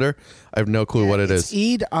calendar. I have no clue what it is.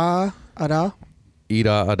 Eid al-Adha. Eid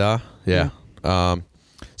al-Adha. Yeah.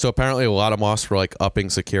 So apparently a lot of mosques were like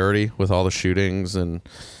upping security with all the shootings and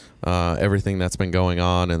everything that's been going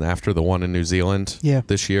on. And after the one in New Zealand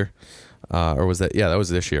this year, or was that? Yeah, that was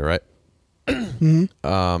this year, right?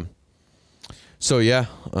 Mm-hmm. So yeah,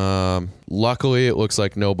 luckily it looks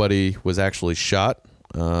like nobody was actually shot.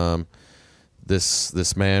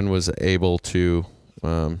 This man was able to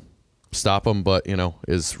stop him, but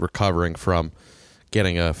is recovering from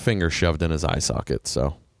getting a finger shoved in his eye socket.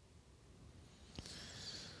 So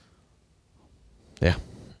yeah,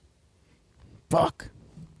 fuck.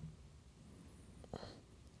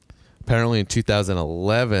 Apparently in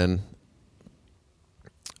 2011,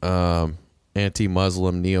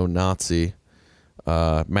 anti-Muslim neo-Nazi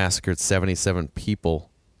massacred 77 people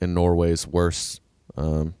in Norway's worst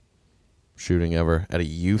shooting ever at a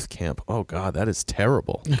youth camp. Oh God, that is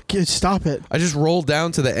terrible. Stop it. I just rolled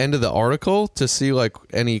down to the end of the article to see like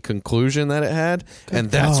any conclusion that it had, and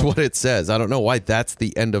that's what it says. I don't know why that's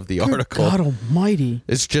the end of the article. God almighty.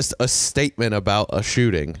 It's just a statement about a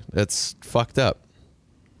shooting. That's fucked up.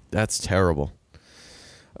 That's terrible.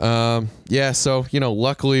 Yeah, so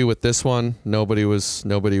luckily with this one, nobody was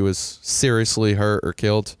seriously hurt or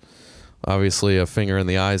killed. Obviously, a finger in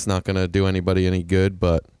the eye is not going to do anybody any good,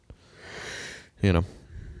 but what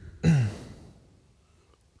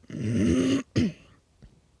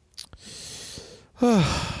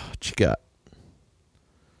you got?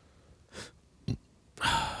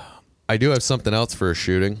 I do have something else for a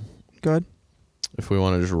shooting. Good. If we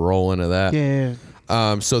want to just roll into that. Yeah.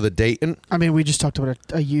 So the Dayton. I mean, we just talked about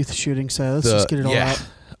a youth shooting, so let's just get it all out.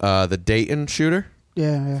 The Dayton shooter.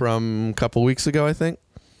 Yeah. From a couple weeks ago, I think.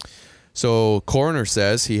 So coroner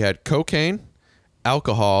says he had cocaine,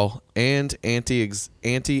 alcohol, and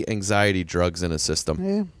anti-anxiety drugs in his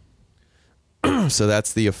system. Yeah. So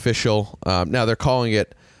that's the official. Now they're calling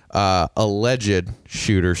it alleged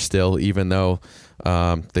shooter still, even though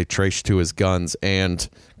they traced to his guns and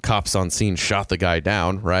cops on scene shot the guy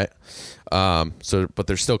down, right? But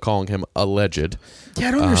they're still calling him alleged. Yeah,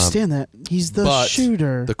 I don't understand that. He's the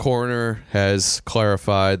shooter. The coroner has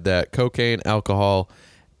clarified that cocaine, alcohol,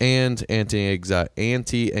 and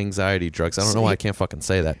anti-anxiety drugs. I don't know why I can't fucking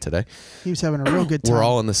say that today. He was having a real good time. We're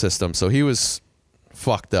all in the system, so he was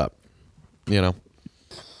fucked up,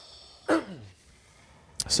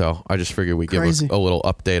 So I just figured we'd give a little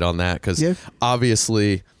update on that because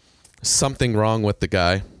obviously something wrong with the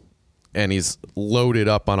guy, and he's loaded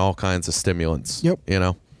up on all kinds of stimulants. Yep.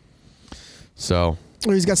 So.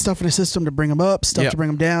 Well, he's got stuff in his system to bring him up, stuff to bring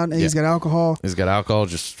him down, and he's got alcohol. He's got alcohol,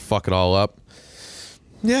 just fuck it all up.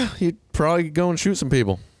 Yeah, he'd probably go and shoot some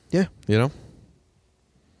people. Yeah. I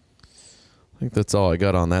think that's all I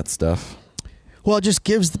got on that stuff. Well, it just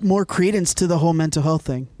gives more credence to the whole mental health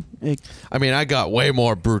thing. I mean, I got way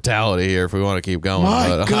more brutality here if we want to keep going.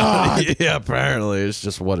 My God. Yeah, apparently it's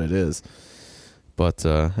just what it is. But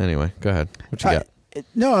anyway, go ahead. What you got?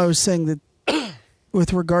 No, I was saying that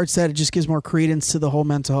with regards to that, it just gives more credence to the whole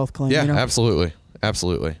mental health claim. Yeah, absolutely.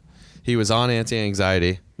 Absolutely. He was on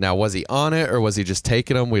anti-anxiety. Now, was he on it or was he just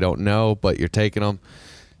taking them? We don't know, but you're taking them.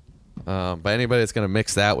 But anybody that's going to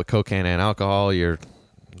mix that with cocaine and alcohol, you're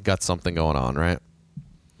got something going on, right?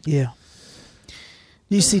 Yeah.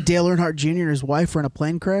 You see Dale Earnhardt Jr. and his wife were in a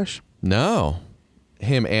plane crash? No.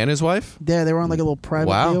 Him and his wife? Yeah, they were on like a little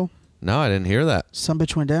private deal. No, I didn't hear that. Some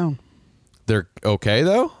bitch went down. They're okay,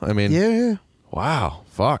 though? I mean... Yeah. Wow.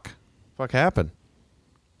 Fuck happened?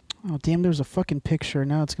 Oh, damn, there was a fucking picture.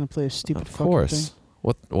 Now it's going to play a stupid fucking thing. Of course.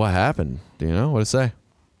 What happened? Do you know? What did it say?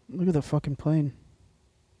 Look at the fucking plane.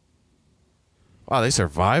 Wow, they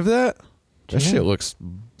survived that? That shit looks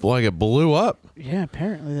like it blew up. Yeah,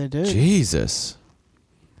 apparently they did. Jesus.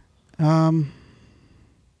 Dale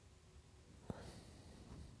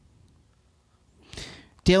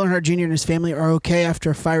Earnhardt Jr. and his family are okay after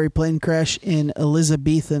a fiery plane crash in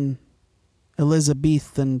Elizabethton,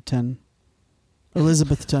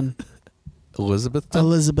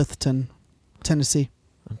 Tennessee.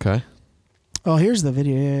 Okay. Oh, here's the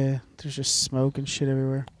video. Yeah. There's just smoke and shit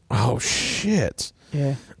everywhere. Oh, shit.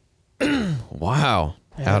 Yeah. Wow.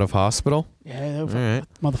 Yeah. Out of hospital? Yeah, right.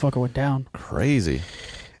 Motherfucker went down. Crazy.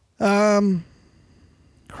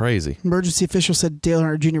 Crazy. Emergency officials said Dale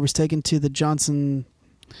Earnhardt Jr. was taken to the Johnson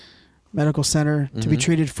Medical Center to be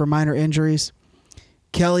treated for minor injuries.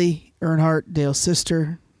 Kelly Earnhardt, Dale's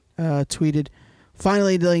sister, tweeted,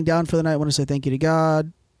 "Finally laying down for the night. I want to say thank you to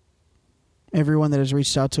God, everyone that has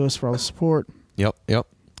reached out to us for all the support." Yep.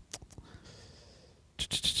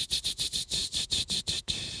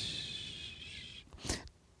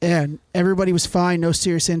 And everybody was fine. No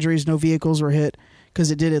serious injuries. No vehicles were hit because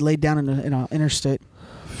it laid down in an interstate.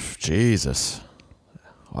 Jesus.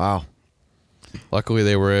 Wow. Luckily,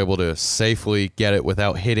 they were able to safely get it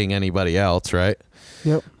without hitting anybody else, right?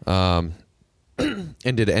 Yep. And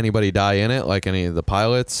did anybody die in it? Like any of the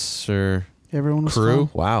pilots or everyone was crew? fine.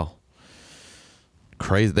 Wow.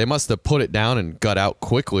 Crazy. They must have put it down and got out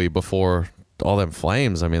quickly before all them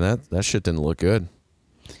flames. I mean, that shit didn't look good.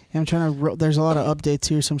 Yeah, I'm trying to. There's a lot of updates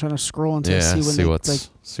here, so I'm trying to scroll until I see when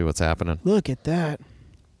see what's happening. Look at that.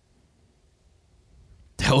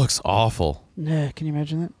 That looks awful. Yeah, can you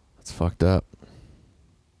imagine that? That's fucked up.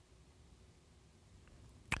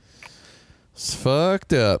 It's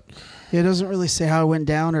fucked up. It doesn't really say how it went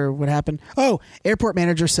down or what happened. Oh, airport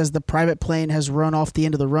manager says the private plane has run off the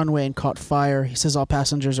end of the runway and caught fire. He says all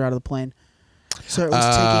passengers are out of the plane. So it was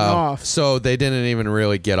taking off. So they didn't even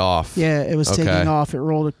really get off. Yeah, it was taking off. It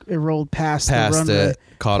rolled past the runway. It,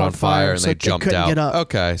 caught on fire, and so they jumped out. Get up.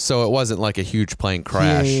 Okay, so it wasn't like a huge plane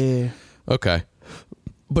crash. Yeah. Okay.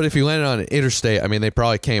 But if you landed on an interstate, I mean, they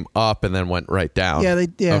probably came up and then went right down. Yeah,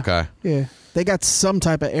 Okay. Yeah. They got some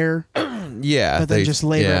type of air. Yeah. But they just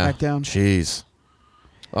laid right back down. Jeez.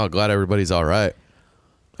 Oh, glad everybody's all right.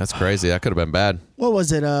 That's crazy. That could have been bad. What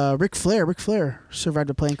was it? Ric Flair. Ric Flair survived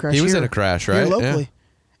a plane crash. He was in a crash, right? Here locally.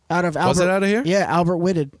 Yeah. Out of Albert. Was it out of here? Yeah, Albert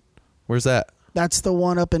Whitted. Where's that? That's the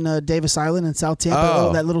one up in Davis Island in South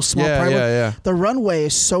Tampa. That little small private. Yeah. The runway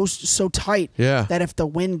is so tight that if the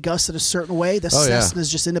wind gusted a certain way, the Cessnas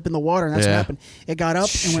just end up in the water, and that's what happened. It got up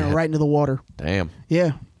and went right into the water. Damn.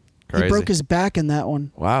 Yeah. Crazy. He broke his back in that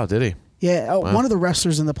one. Wow, did he? Yeah. Oh, wow. One of the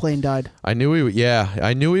wrestlers in the plane died. I knew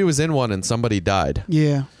he was in one and somebody died.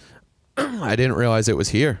 Yeah. I didn't realize it was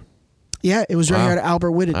here. Yeah, it was right here at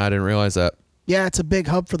Albert Whitted. I didn't realize that. Yeah, it's a big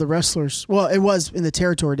hub for the wrestlers. Well, it was in the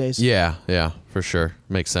territory days. Yeah, for sure.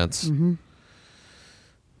 Makes sense. Mm-hmm.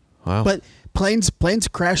 Wow. But planes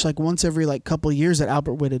crash like once every couple years at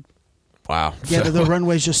Albert Whitted. Wow. Yeah, the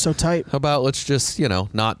runway's just so tight. How about let's just,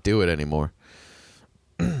 not do it anymore.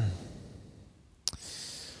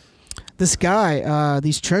 This guy,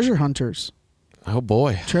 these treasure hunters. Oh,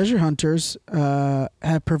 boy. Treasure hunters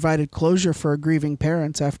have provided closure for grieving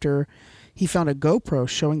parents after he found a GoPro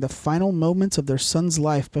showing the final moments of their son's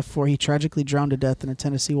life before he tragically drowned to death in a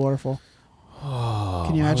Tennessee waterfall. Oh,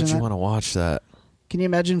 can you imagine why would that? you want to watch that? Can you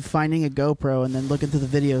imagine finding a GoPro and then looking through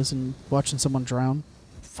the videos and watching someone drown?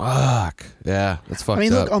 Fuck. Yeah, that's fucked up. I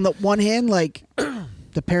mean, look, on the one hand,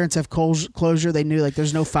 the parents have closure. They knew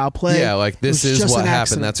there's no foul play. Yeah, this is what happened.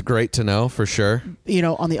 Accident. That's great to know for sure.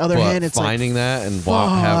 On the other hand, it's finding that and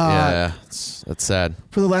that's sad.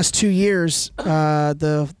 For the last 2 years,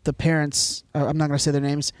 the parents, I'm not going to say their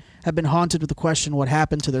names, have been haunted with the question, what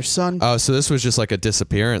happened to their son? Oh, so this was just like a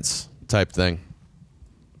disappearance type thing.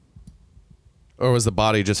 Or was the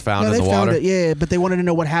body just found in the water? Found it, yeah, but they wanted to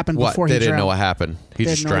know what happened before he drowned. They didn't know what happened. He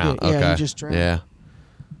just drowned. No idea. Okay. Yeah, he just drowned. Yeah.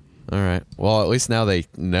 All right. Well, at least now they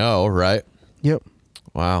know, right? Yep.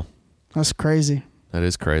 Wow. That's crazy. That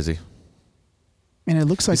is crazy. And it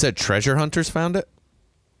looks like... You said treasure hunters found it?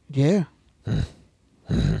 Yeah.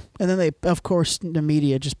 And then they, of course, the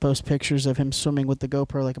media just post pictures of him swimming with the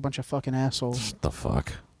GoPro like a bunch of fucking assholes. What the fuck?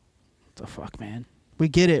 What the fuck, man? We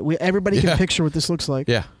get it. Everybody can picture what this looks like.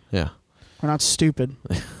 Yeah. We're not stupid.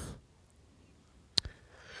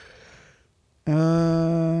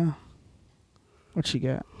 What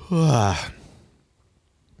you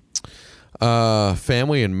got?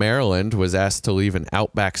 Family in Maryland was asked to leave an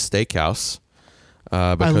Outback Steakhouse.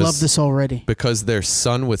 I love this already. Because their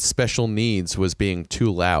son with special needs was being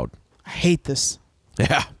too loud. I hate this.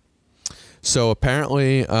 Yeah. So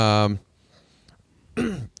apparently, hold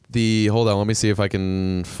on, let me see if I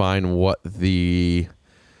can find what I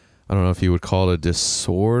don't know if you would call it a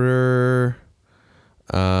disorder.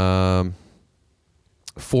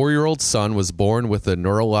 4-year-old son was born with a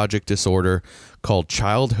neurologic disorder called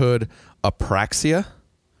childhood apraxia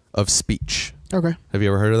of speech. Okay. Have you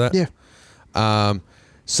ever heard of that? Yeah.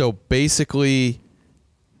 So basically,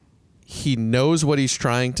 he knows what he's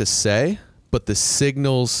trying to say, but the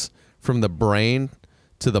signals from the brain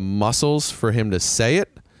to the muscles for him to say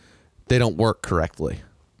it, they don't work correctly.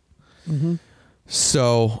 Mm-hmm.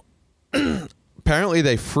 So apparently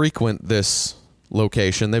they frequent this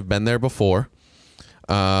location. They've been there before.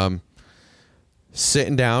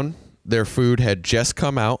 Sitting down, their food had just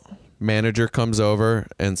come out. Manager comes over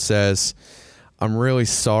and says, I'm really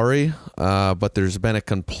sorry, but there's been a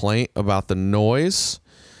complaint about the noise.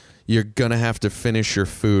 You're going to have to finish your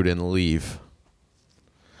food and leave.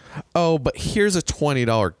 Oh, but here's a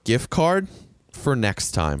 $20 gift card for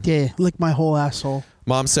next time. Yeah, lick my whole asshole.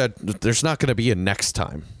 Mom said, there's not going to be a next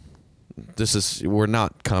time. We're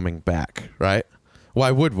not coming back, right? Why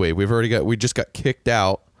would we? We just got kicked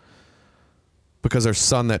out because our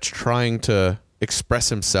son that's trying to express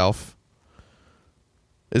himself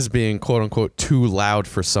is being quote unquote too loud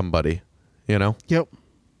for somebody, you know? Yep.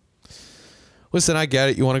 Listen, I get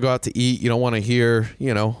it. You want to go out to eat. You don't want to hear,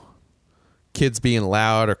 kids being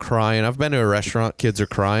loud or crying. I've been to a restaurant, kids are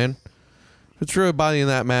crying. If it's really bothering you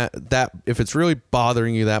if it's really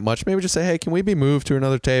bothering you that much, maybe just say, hey, can we be moved to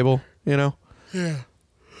another table? Yeah.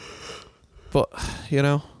 But,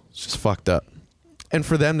 it's just fucked up. And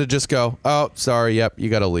for them to just go, oh, sorry, yep, you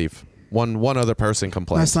got to leave. One other person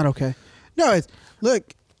complains. That's not okay. No,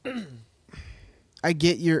 look, I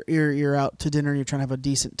get you're out to dinner and you're trying to have a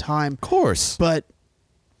decent time. Of course. But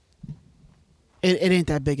it ain't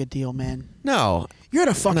that big a deal, man. No. You're at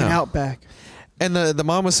a fucking Outback. And the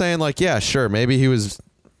mom was saying, like, yeah, sure, maybe he was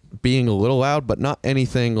being a little loud, but not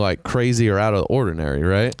anything, like, crazy or out of the ordinary,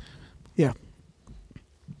 right? Yeah.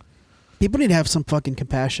 People need to have some fucking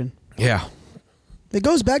compassion. Yeah. It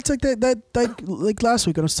goes back to like last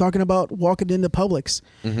week when I was talking about walking into Publix,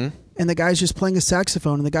 and the guy's just playing a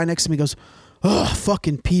saxophone, and the guy next to me goes, "Oh,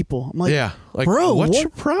 fucking people!" I'm like, yeah, like, bro, what's your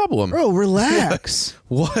problem, bro? Relax.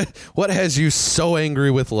 What has you so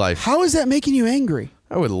angry with life? How is that making you angry?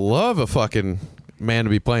 I would love a fucking man to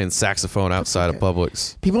be playing saxophone outside of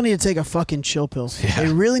Publix. People need to take a fucking chill pill. Yeah.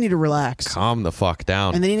 They really need to relax, calm the fuck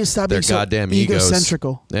down, and they need to stop their being so goddamn egos.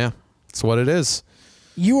 egocentrical. Yeah, that's what it is.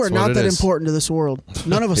 You are not that important to this world.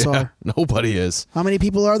 None of us are. Nobody is. How many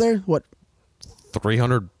people are there? What?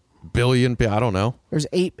 300 billion. I don't know. There's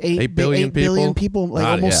 8 billion people. Like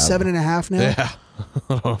almost 7.5 now. Yeah.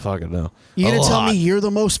 I don't fucking know. You gonna tell me you're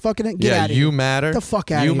the most fucking? Get out of here. You matter. Get the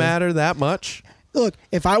fuck out of here. You matter that much? Look,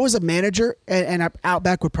 if I was a manager, and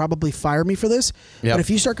Outback would probably fire me for this, but if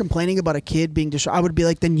you start complaining about a kid being distracted, I would be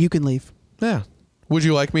like, then you can leave. Yeah. Would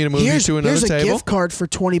you like me to move you to another table? Here's a gift card for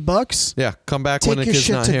 $20. Yeah, come back when the kid's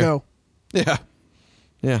not here. Take your shit to go. Yeah.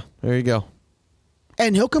 Yeah, there you go.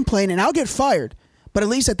 And he'll complain, and I'll get fired. But at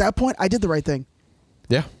least at that point, I did the right thing.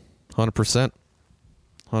 Yeah, 100%.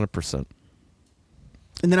 100%.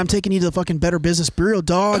 And then I'm taking you to the fucking Better Business Bureau,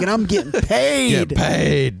 dog, and I'm getting paid. Get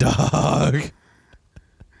paid, dog.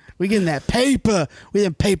 We getting that paper. We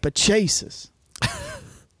getting paper chases.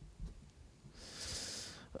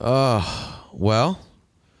 Well,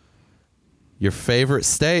 your favorite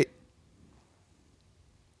state.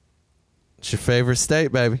 It's your favorite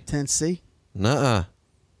state, baby. Tennessee. Nuh-uh.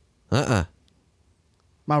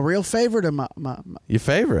 My real favorite or my Your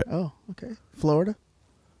favorite. Oh, okay. Florida.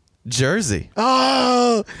 Jersey.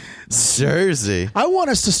 Oh, Jersey. I want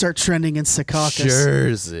us to start trending in Secaucus.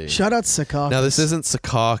 Jersey. Shout out Secaucus. Now, this isn't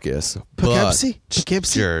Secaucus.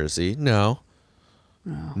 Poughkeepsie? Jersey. No.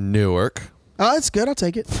 Oh. Newark. Oh, it's good. I'll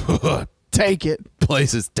take it. Take it.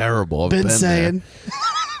 Place is terrible. I've been saying.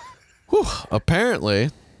 Whew. Apparently,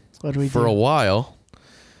 for a while,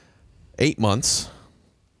 8 months,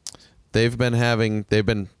 they've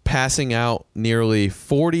been passing out nearly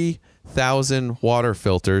 40,000 water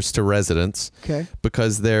filters to residents. Okay.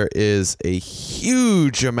 Because there is a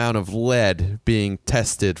huge amount of lead being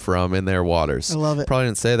tested from in their waters. I love it. Probably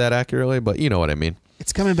didn't say that accurately, but you know what I mean.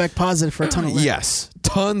 It's coming back positive for a ton of lead. Yes.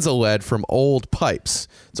 Tons of lead from old pipes.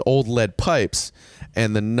 It's old lead pipes.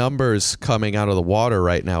 And the numbers coming out of the water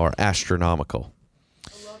right now are astronomical.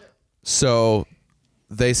 I love it. So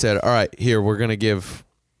they said, all right, here, we're going to give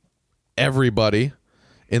everybody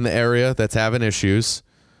in the area that's having issues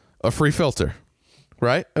a free filter,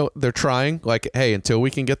 right? They're trying, like, hey, until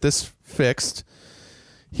we can get this fixed,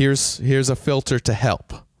 here's a filter to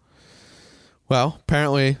help. Well,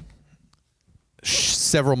 apparently,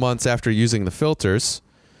 several months after using the filters,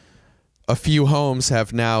 a few homes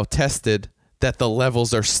have now tested that the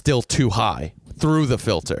levels are still too high through the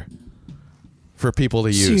filter for people to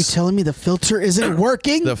use. So you're telling me the filter isn't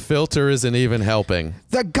working? The filter isn't even helping.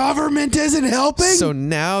 The government isn't helping? So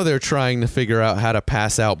now they're trying to figure out how to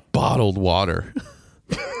pass out bottled water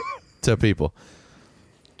to people.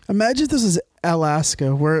 Imagine if this is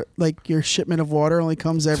Alaska, where like your shipment of water only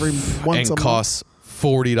comes every once a month. And costs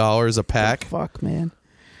 $40 a pack. Fuck, man.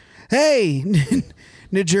 Hey,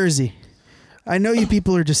 New Jersey. I know you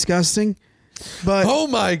people are disgusting, but oh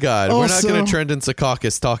my God, we're not going to trend in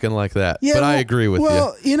Secaucus talking like that. Yeah, but I agree with you.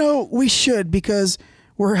 Well, you know, we should, because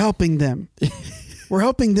we're helping them. We're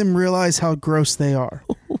helping them realize how gross they are.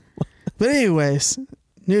 But anyways,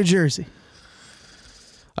 New Jersey.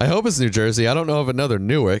 I hope it's New Jersey. I don't know of another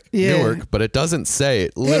Newark, but it doesn't say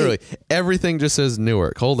it. Literally, everything just says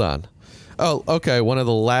Newark. Hold on. Oh, okay. One of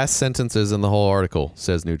the last sentences in the whole article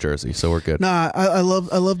says New Jersey, so we're good. Nah, I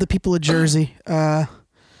love the people of Jersey. Y'all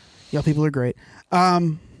people are great.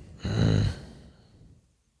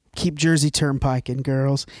 Keep Jersey turnpiking,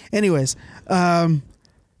 girls. Anyways, why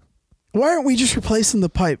aren't we just replacing the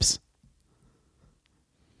pipes?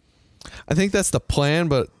 I think that's the plan,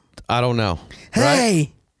 but I don't know. Hey.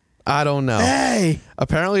 Right? I don't know. Hey.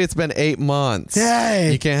 Apparently, it's been 8 months.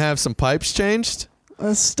 Hey. You can't have some pipes changed?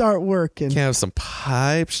 Let's start working. Can't have some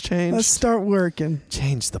pipes changed? Let's start working.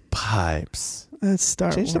 Change the pipes. Let's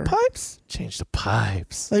start Change working. the pipes? Change the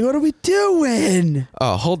pipes. Like, what are we doing?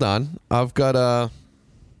 Oh, hold on. I've got an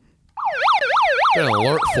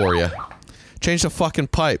alert for you. Change the fucking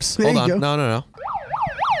pipes. There Hold you on. go. No.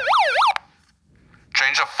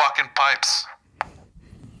 Change the fucking pipes.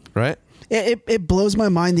 Right? It blows my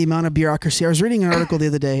mind the amount of bureaucracy. I was reading an article the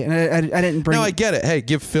other day, and I didn't bring. No, I get it. Hey,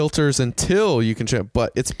 give filters until you can change.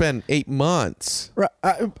 But it's been 8 months.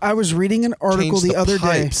 I was reading an article Change the other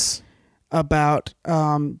pipes. day about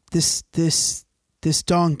this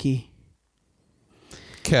donkey.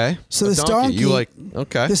 Okay. So this donkey,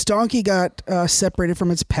 okay. This donkey got separated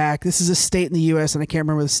from its pack. This is a state in the U.S. and I can't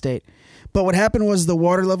remember the state. But what happened was the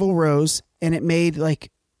water level rose and it made like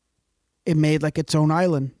its own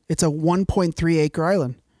island. It's a 1.3 acre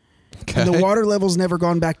island. Okay. And the water level's never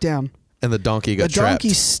gone back down. And the donkey got trapped. The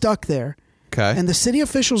donkey's stuck there. Okay. And the city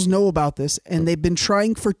officials know about this, and they've been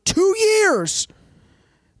trying for 2 years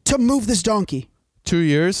to move this donkey. 2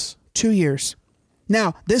 years? 2 years.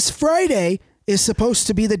 Now, this Friday is supposed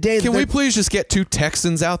to be the day. Can we please just get 2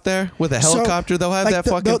 Texans out there with a helicopter? They'll have that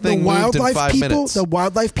fucking thing moved in 5 minutes. The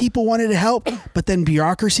wildlife people wanted to help, but then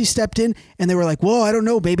bureaucracy stepped in and they were like, well, I don't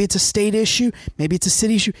know. Maybe it's a state issue. Maybe it's a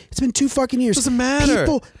city issue. It's been 2 fucking years. Doesn't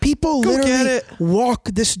matter. People Go literally get it. walk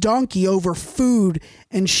this donkey over food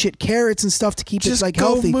and shit, carrots and stuff to keep it like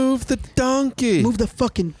healthy. Just go move the donkey. Move the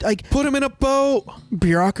fucking, like. Put him in a boat.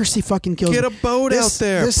 Bureaucracy fucking kills Get me. a boat out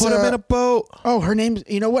there. Put him in a boat. Oh, her name's,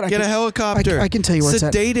 you know what? Get a helicopter. I can tell you where it's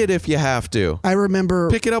at. Sedate it if you have to. I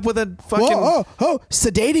remember. Pick it up with a fucking.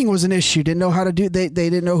 Sedating was an issue. Didn't know how to do. They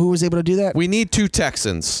didn't know who was able to do that. We need 2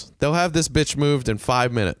 Texans. They'll have this bitch moved in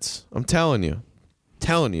 5 minutes. I'm telling you.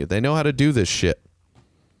 They know how to do this shit.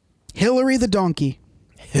 Hillary the donkey.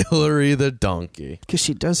 Hillary the donkey. Because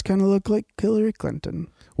she does kind of look like Hillary Clinton.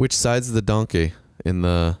 Which side's the donkey in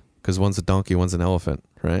the? Because one's a donkey, one's an elephant,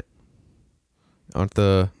 right? Aren't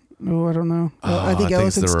the? Oh, I don't know. I think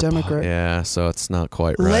elephant's Democrat. Yeah, so it's not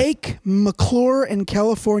quite right. Lake McClure in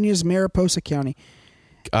California's Mariposa County.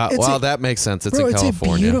 That makes sense. It's in California.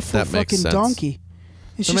 It's a beautiful that makes fucking sense. Donkey.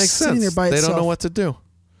 It's That just makes sitting sense. there by They itself. don't know what to do.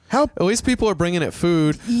 How? At least people are bringing it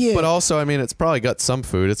food. Yeah. But also, I mean, it's probably got some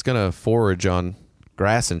food. It's going to forage on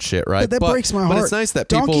grass and shit, right? But that breaks my heart. But it's nice that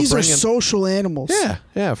people donkeys bring are social animals.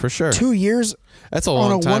 Yeah, for sure. 2 years. That's a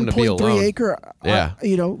long time to be alone. On a 1.3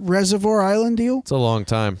 acre, reservoir island deal. It's a long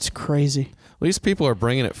time. It's crazy. At least people are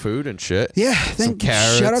bringing it food and shit. Yeah, some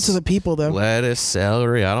carrots. Shout out to the people though. Lettuce,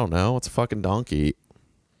 celery. I don't know. What's a fucking donkey eat?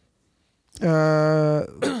 I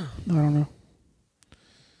don't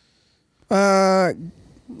know.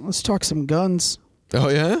 Let's talk some guns. Oh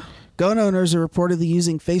yeah. Gun owners are reportedly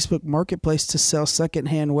using Facebook Marketplace to sell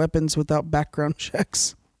secondhand weapons without background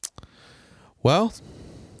checks. Well,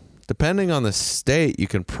 depending on the state, you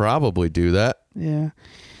can probably do that. Yeah.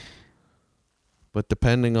 But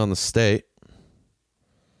depending on the state.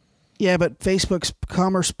 Yeah, but Facebook's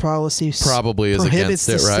commerce policy probably is prohibits against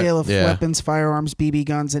it, the right? sale of Yeah. weapons, firearms, BB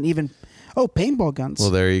guns, and even Oh, paintball guns.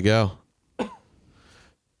 Well, there you go.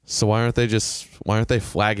 So why aren't they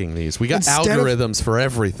flagging these? We got algorithms for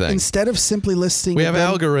everything. Instead of simply listing... We have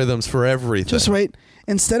algorithms for everything. Just wait.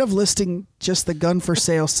 Instead of listing just the gun for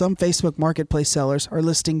sale, some Facebook Marketplace sellers are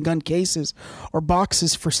listing gun cases or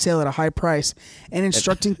boxes for sale at a high price and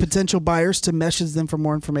instructing potential buyers to message them for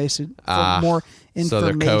more information. So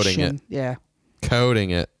they're coding it. Yeah. Coding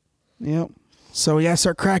it. Yep. So we got to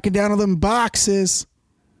start cracking down on them boxes.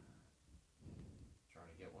 Trying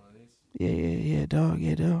to get one of these? Yeah, dog.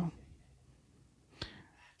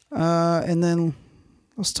 And then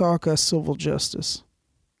let's talk civil justice.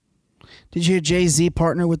 Did you hear Jay-Z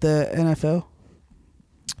partner with the NFL?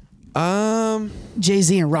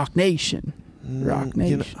 Jay-Z and Rock Nation.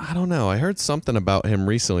 I don't know. I heard something about him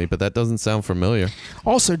recently, but that doesn't sound familiar.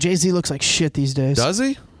 Also, Jay-Z looks like shit these days. Does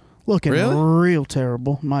he? Looking really? Real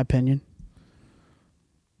terrible, in my opinion.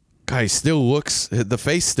 Guy the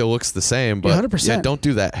face still looks the same, but 100%. Yeah, don't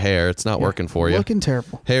do that hair. It's not working for you. Looking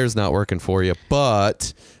terrible. Hair's not working for you,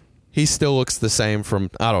 but he still looks the same from,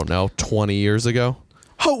 I don't know, 20 years ago.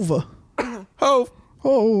 Hova. Oh,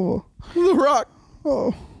 The Rock.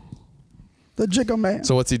 Oh, the Jigga Man.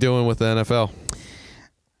 So what's he doing with the NFL?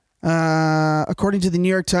 According to the New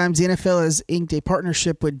York Times, the NFL has inked a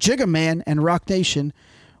partnership with Jigga Man and Rock Nation,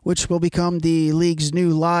 which will become the league's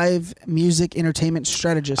new live music entertainment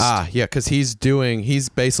strategist. Yeah, because he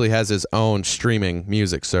basically has his own streaming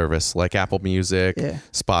music service, like Apple Music,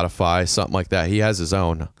 Spotify, something like that. He has his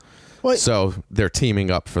own. Well, so they're teaming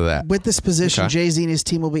up for that. With this position, Jay-Z and his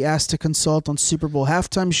team will be asked to consult on Super Bowl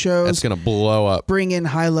halftime shows. That's going to blow up. Bring in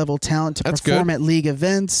high-level talent to perform at league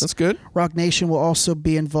events. That's good. Rock Nation will also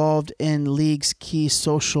be involved in league's key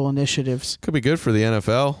social initiatives. Could be good for the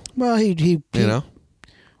NFL. Well, he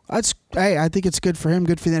I think it's good for him,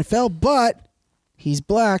 good for the NFL, but he's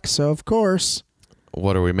black, so of course.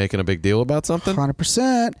 What, are we making a big deal about something?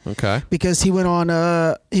 100%. Okay. Because he went on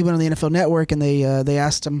the NFL Network and they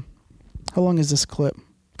asked him, how long is this clip?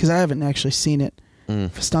 Because I haven't actually seen it.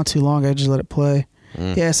 If it's not too long, I just let it play.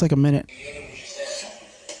 Yeah, it's like a minute.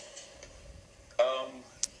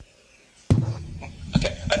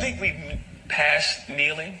 Okay, I think we passed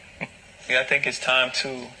kneeling. Yeah, I think it's time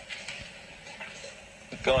to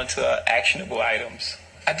go into actionable items.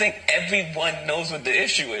 I think everyone knows what the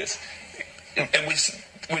issue is, and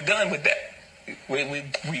we're done with that.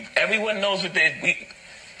 Everyone knows what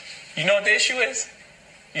you know what the issue is?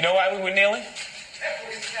 You know why we were kneeling?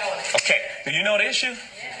 Okay. Do you know the issue?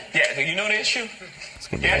 Yeah. Do you know the issue?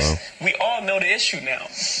 Yes. We all know the issue now.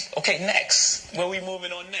 Okay. Next. Where are we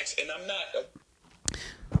moving on next? And I'm not.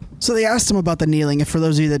 So they asked him about the kneeling. And for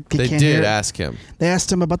those of you that can't hear, they did ask him. They asked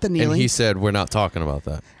him about the kneeling, and he said, "We're not talking about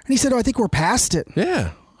that." And he said, "Oh, I think we're past it."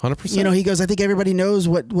 Yeah, 100%. You know, he goes, "I think everybody knows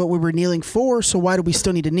what we were kneeling for. So why do we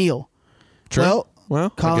still need to kneel?" True. Well,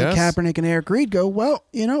 Colin Kaepernick and Eric Reid go, well,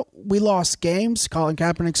 you know, we lost games. Colin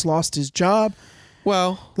Kaepernick's lost his job.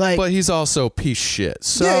 Well, but he's also a piece of shit.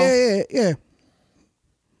 So yeah.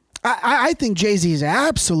 I think Jay-Z is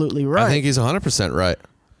absolutely right. I think he's 100% right.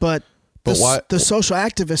 But why? The social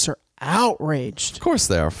activists are outraged. Of course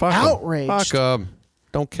they are. Fuck outraged. Fuck them.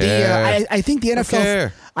 Don't care. I think the NFL.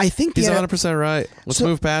 Care. I think he's 100% right. Let's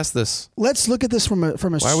move past this. Let's look at this from a.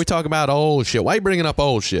 Why are we talking about old shit? Why are you bringing up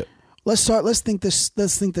old shit? Let's think this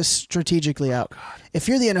strategically out. If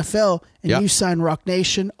you're the NFL and you sign Rock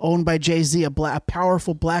Nation, owned by Jay-Z, a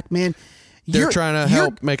powerful black man, they're trying to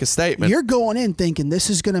help make a statement. You're going in thinking this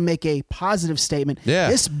is going to make a positive statement. Yeah.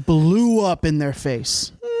 This blew up in their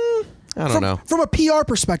face. I don't know. From a PR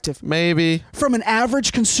perspective. Maybe. From an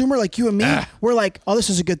average consumer like you and me, we're like, oh, this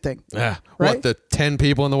is a good thing. Right? What, the 10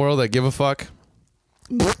 people in the world that give a fuck?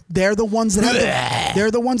 They're the ones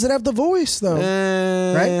that have the voice, though,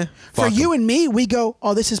 right? For you and me, we go,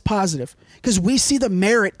 "Oh, this is positive," because we see the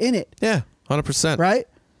merit in it. Yeah, 100%. Right?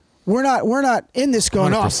 We're not in this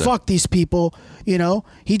going, 100%. "Oh, fuck these people." You know,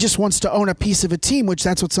 he just wants to own a piece of a team, which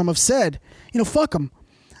that's what some have said. You know, fuck them.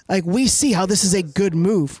 Like we see how this is a good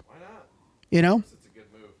move. Why not? You know, it's a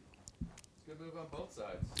good move. It's a good move on both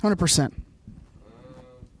sides. 100%.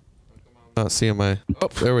 Not seeing my. Oh,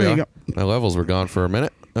 there we are. My levels were gone for a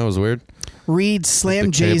minute. That was weird. Reed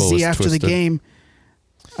slammed Jay-Z after the game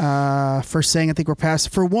for saying, "I think we're past."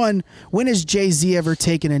 For one, when has Jay-Z ever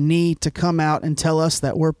taken a knee to come out and tell us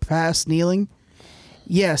that we're past kneeling?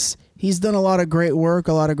 Yes, he's done a lot of great work,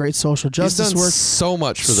 a lot of great social justice work. So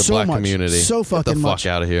much for the black community. So fucking much. Get the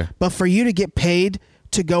fuck out of here. But for you to get paid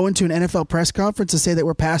to go into an NFL press conference to say that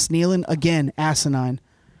we're past kneeling, again, asinine.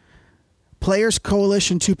 Players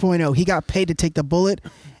Coalition 2.0. He got paid to take the bullet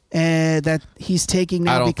that he's taking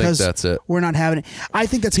now I don't because think that's it. We're not having it. I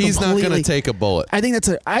think that's he's completely, not going to take a bullet. I think that's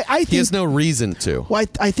I think he has no reason to. Well,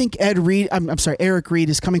 I think Eric Reed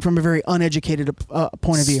is coming from a very uneducated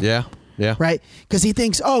point of view. Yeah. Right? Because he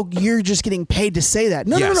thinks, oh, you're just getting paid to say that.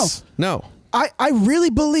 No. I really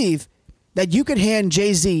believe that you could hand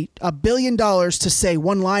Jay-Z $1 billion to say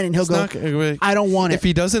one line and he'll go, I don't want it. If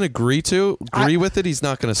he doesn't agree with it, he's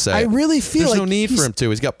not going to say it. I really feel there's like no need for him to.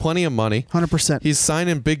 He's got plenty of money. 100%. He's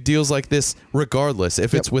signing big deals like this regardless,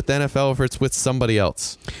 if it's with NFL or if it's with somebody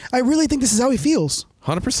else. I really think this is how he feels.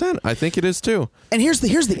 100%. I think it is too. And here's the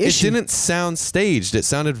issue. It didn't sound staged. It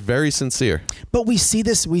sounded very sincere. But we see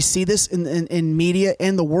this in media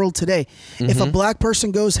and the world today. If a black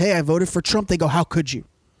person goes, hey, I voted for Trump, they go, how could you?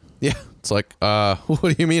 Yeah. It's like, what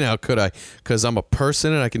do you mean, how could I? Because I'm a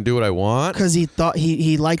person and I can do what I want? Because he thought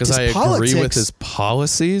he liked his politics. Because I agree with his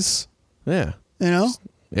policies? Yeah. You know?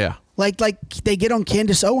 Yeah. Like they get on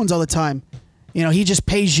Candace Owens all the time. You know, he just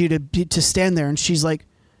pays you to stand there. And she's like,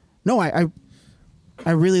 no,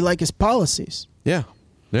 I really like his policies. Yeah.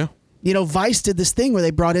 Yeah. You know, Vice did this thing where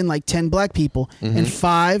they brought in like 10 black people and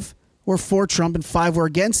 5 were for Trump and 5 were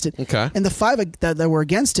against it. Okay. And the 5 that were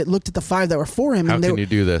against it looked at the 5 that were for him. How and can you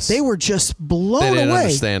do this? They were just blown away. They didn't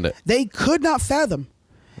understand it. They could not fathom.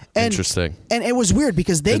 And, interesting. And it was weird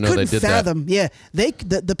because they couldn't fathom. That. Yeah.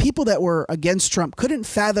 The people that were against Trump couldn't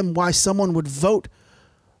fathom why someone would vote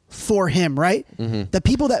for him, right? The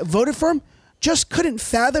people that voted for him just couldn't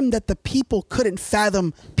fathom that the people couldn't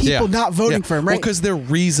fathom people not voting for him, right? Well, because they're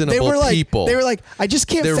reasonable people. They were like, I just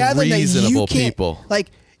can't fathom that you can't. People. Like,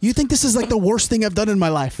 you think this is like the worst thing I've done in my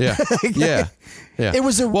life. Yeah. Yeah. It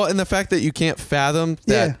was and the fact that you can't fathom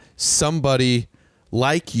that somebody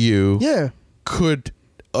like you could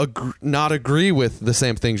not agree with the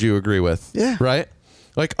same things you agree with. Yeah. Right?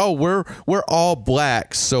 Like, oh, we're all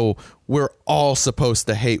black, so we're all supposed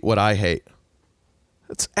to hate what I hate.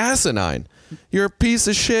 It's asinine. You're a piece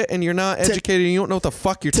of shit and you're not educated and you don't know what the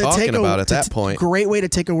fuck you're talking about at that point. Great way to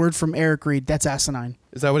take a word from Eric Reed. That's asinine.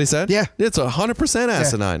 Is that what he said? Yeah. It's 100%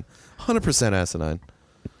 asinine. 100% asinine.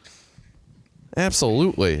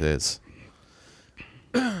 Absolutely it is.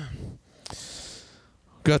 I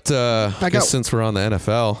guess since we're on the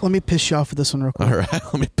NFL. Let me piss you off with this one real quick. All right.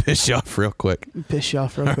 Let me piss you off real quick.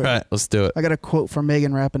 All right. Let's do it. I got a quote from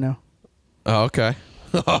Megan Rapinoe. Oh, okay.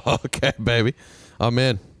 Okay, baby. I'm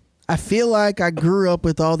in. I feel like I grew up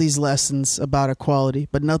with all these lessons about equality,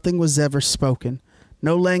 but nothing was ever spoken.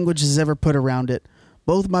 No language is ever put around it.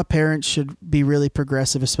 Both my parents should be really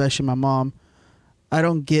progressive, especially my mom. I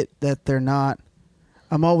don't get that they're not.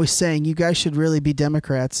 I'm always saying you guys should really be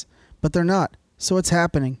Democrats, but they're not. So what's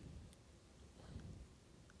happening?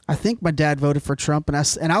 I think my dad voted for Trump, and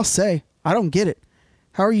I'll say, I don't get it.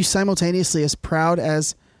 How are you simultaneously as proud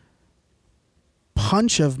as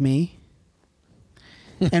punch of me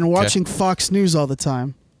and watching Fox News all the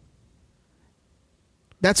time?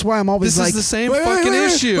 That's why I'm always this like... This is the same fucking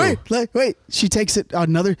issue. Wait. She takes it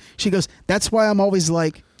another... She goes, that's why I'm always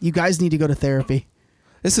like, you guys need to go to therapy.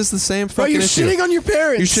 This is the same fucking issue. You're shitting on your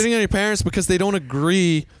parents. You're shitting on your parents because they don't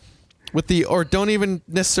agree with or don't even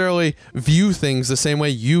necessarily view things the same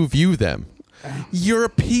way you view them. You're a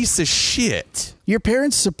piece of shit. Your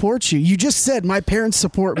parents support you. You just said my parents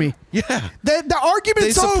support me. Yeah. The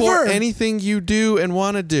argument's over. They support anything you do and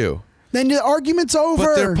want to do. Then the argument's over.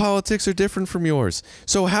 But their politics are different from yours.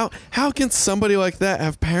 So how can somebody like that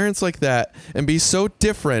have parents like that and be so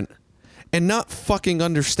different and not fucking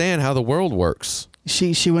understand how the world works?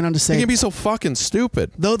 She went on to say, you can be so fucking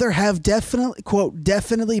stupid. Though there have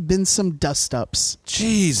definitely been some dust-ups.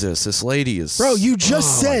 Jesus, this lady is... Bro, you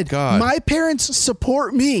just said, my parents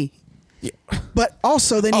support me. Yeah. But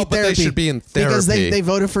also they need therapy. But they should be in therapy. Because they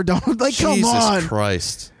voted for Donald. Like, come on. Jesus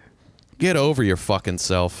Christ. Get over your fucking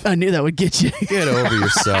self. I knew that would get you. Get over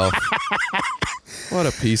yourself. What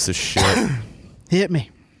a piece of shit. Hit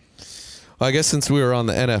me. Well, I guess since we were on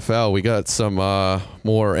the NFL, we got some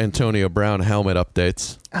more Antonio Brown helmet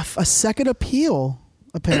updates. A second appeal,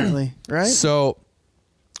 apparently, right? So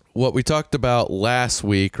what we talked about last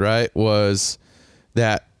week, right, was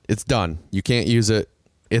that it's done. You can't use it.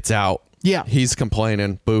 It's out. Yeah. He's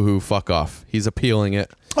complaining. Boo-hoo, fuck off. He's appealing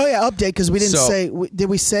it. Oh, yeah, update, because we didn't say... Did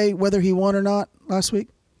we say whether he won or not last week?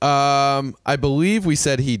 I believe we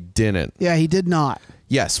said he didn't. Yeah, he did not.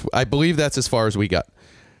 Yes, I believe that's as far as we got.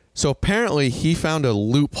 So apparently he found a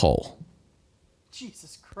loophole.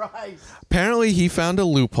 Jesus Christ. Apparently he found a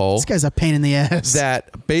loophole. This guy's a pain in the ass.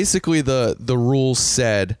 That basically the rules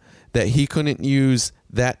said that he couldn't use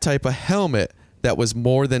that type of helmet that was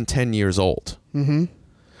more than 10 years old. Mm-hmm.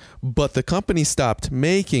 But the company stopped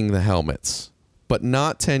making the helmets. But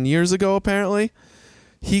not 10 years ago, apparently.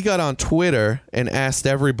 he got on Twitter and asked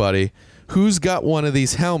everybody, who's got one of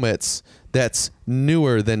these helmets that's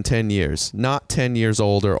newer than 10 years, not 10 years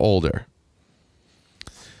old or older.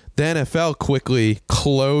 The NFL quickly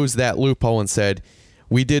closed that loophole and said,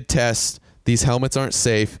 we did tests. These helmets aren't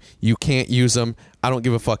safe. You can't use them. I don't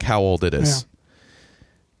give a fuck how old it is.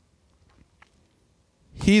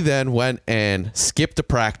 Yeah. He then went and skipped a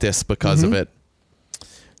practice because of it.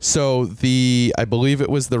 So I believe it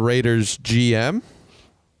was the Raiders GM.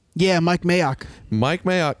 Yeah, Mike Mayock. Mike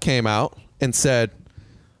Mayock came out and said,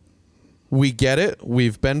 we get it.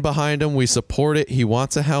 We've been behind him. We support it. He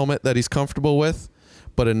wants a helmet that he's comfortable with,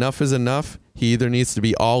 but enough is enough. He either needs to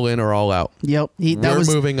be all in or all out. Yep. We're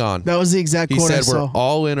moving on. That was the exact quote I saw. He said we're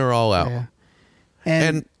all in or all out. Yeah.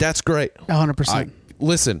 And that's great. 100%.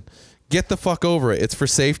 Listen, get the fuck over it. It's for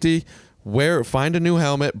safety. Find a new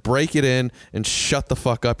helmet, break it in, and shut the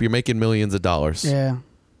fuck up. You're making millions of dollars. Yeah.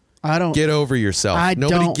 Get over yourself.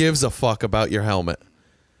 Nobody gives a fuck about your helmet.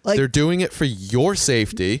 Like, they're doing it for your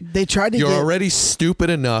safety. They tried to You're already stupid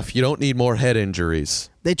enough. You don't need more head injuries.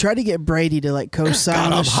 They tried to get Brady to like co-sign.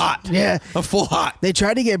 God, I'm hot. Yeah. I'm full hot. They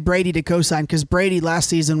tried to get Brady to co-sign because Brady last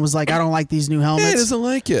season was like, I don't like these new helmets. Yeah, he doesn't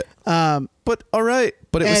like it. But all right.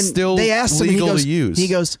 But it was still they asked legal him, to use. He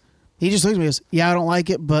just looked at me and goes, yeah, I don't like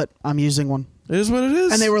it, but I'm using one. It is what it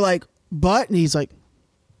is. And they were like, but? And he's like,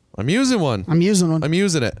 I'm using one. I'm using one. I'm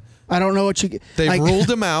using it. I don't know what you get. They ruled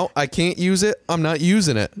him out. I can't use it. I'm not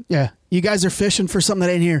using it. Yeah. You guys are fishing for something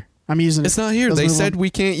that ain't here. I'm using it. It's not here. Let's they move said on. we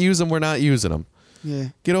can't use them. We're not using them. Yeah.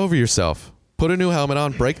 Get over yourself. Put a new helmet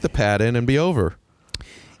on, break the pad in, and be over.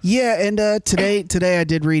 Yeah, and today I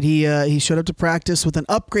did read he showed up to practice with an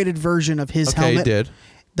upgraded version of his helmet. He did.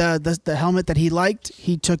 The helmet that he liked,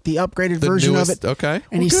 he took the upgraded version of it. Okay.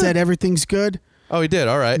 And he said everything's good. Oh, he did.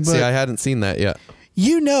 All right. But see, I hadn't seen that yet.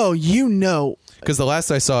 You know. Because the last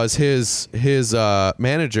I saw is his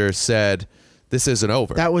manager said this isn't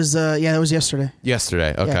over. That was that was yesterday.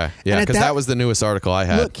 Yesterday. Okay. Yeah, because that was the newest article I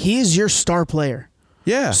had. Look, he is your star player.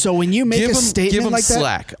 Yeah. So when you make a statement like that,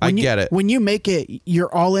 slack. I get it. When you make it,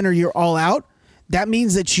 you're all in or you're all out. That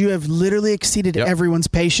means that you have literally exceeded everyone's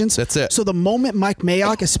patience. That's it. So the moment Mike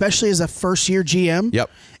Mayock, especially as a first-year GM,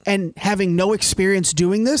 and having no experience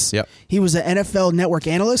doing this, he was an NFL Network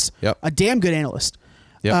analyst, a damn good analyst.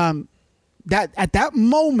 That at that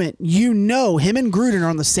moment, him and Gruden are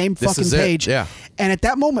on the same fucking page. Yeah. And at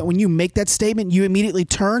that moment, when you make that statement, you immediately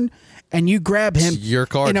turn and you grab him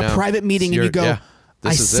in a private meeting and you go,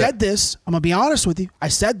 I said this. I'm going to be honest with you. I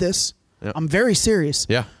said this. I'm very serious.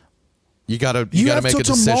 Yeah. You got to make a decision. You have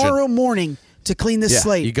till tomorrow morning to clean this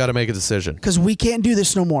slate. You got to make a decision. Because we can't do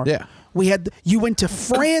this no more. Yeah. You went to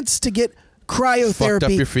France to get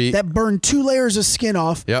cryotherapy your feet. that burned 2 layers of skin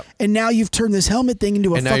off. Yep. And now you've turned this helmet thing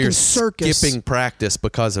into a fucking you're circus. Skipping practice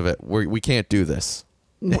because of it. We can't do this.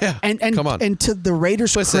 Yeah. And come on. And to the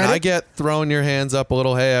Raiders' Listen, credit, I get throwing your hands up a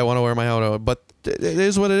little. Hey, I want to wear my helmet, but it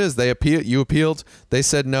is what it is. You appealed. They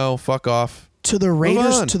said no. Fuck off. To the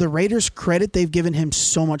Raiders' credit, they've given him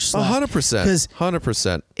so much slack. 100%.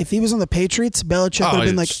 100%. If he was on the Patriots, Belichick would have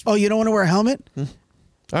been like, "Oh, you don't want to wear a helmet? All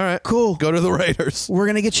right, cool. Go to the Raiders. We're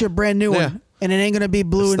gonna get you a brand new one, and it ain't gonna be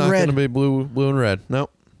blue and red. It's not gonna be blue and red.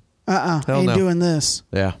 Nope. Ain't doing this.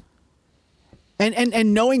 Yeah.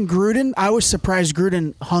 And knowing Gruden, I was surprised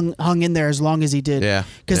Gruden hung in there as long as he did. Yeah.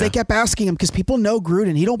 Because they kept asking him, because people know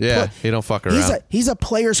Gruden. He don't fuck around. He's a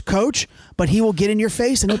player's coach, but he will get in your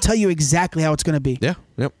face and he'll tell you exactly how it's going to be. Yeah.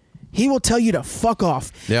 Yep. He will tell you to fuck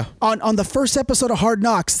off. Yeah. On the first episode of Hard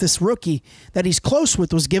Knocks, this rookie that he's close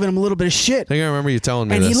with was giving him a little bit of shit. I think I remember you telling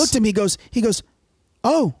me and this. And he looked at me, he goes,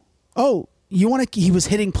 oh, you want to? He was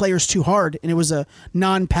hitting players too hard, and it was a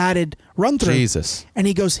non-padded run through. Jesus. And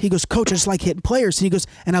he goes, Coach, I just like hitting players. And he goes,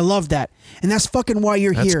 and I love that, and that's fucking why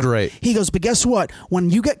you're here. That's great. He goes, but guess what? When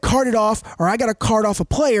you get carted off, or I got to card off a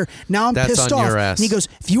player, now I'm pissed off. Your ass. And he goes,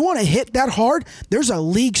 if you want to hit that hard, there's a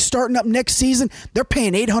league starting up next season. They're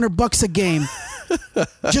paying $800 a game.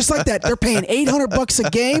 Just like that, they're paying $800 a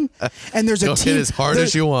game, and there's a team hit as hard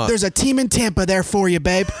as you want. There's a team in Tampa there for you,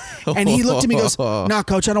 babe. And he looked at me, and goes, "Nah,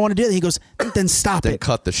 Coach, I don't want to do that." He goes, "Then stop it.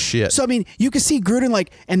 Cut the shit." So I mean, you can see Gruden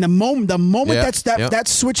like, and the moment that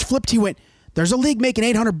switch flipped, he went, "There's a league making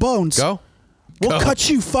 800 bones. We'll cut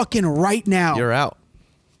you fucking right now. You're out."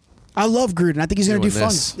 I love Gruden. I think he's going to do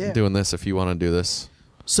fun. Yeah. Doing this if you want to do this.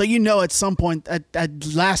 So at some point,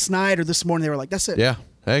 at last night or this morning, they were like, "That's it." Yeah.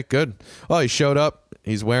 Hey, good. Oh, he showed up.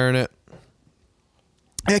 He's wearing it.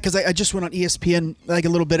 Yeah, because I just went on ESPN like a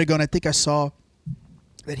little bit ago, and I think I saw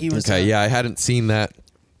that he was. Okay, I hadn't seen that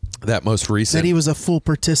most recent. That he was a full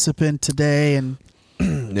participant today, and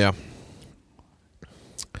yeah.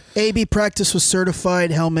 AB practice was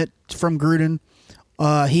certified helmet from Gruden.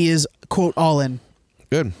 he is, quote, all in.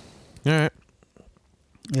 Good. All right.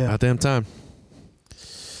 Yeah. Goddamn time.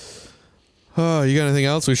 Oh, you got anything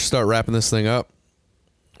else? We should start wrapping this thing up.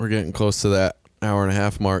 We're getting close to that hour and a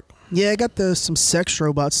half mark. Yeah, I got some sex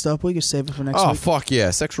robot stuff. We can save it for next week. Oh, fuck yeah.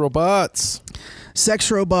 Sex robots.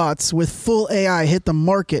 Sex robots with full AI hit the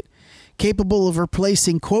market, capable of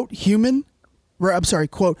replacing, quote,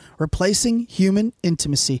 replacing human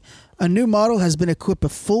intimacy. A new model has been equipped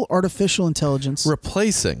with full artificial intelligence.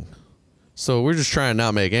 Replacing. So we're just trying to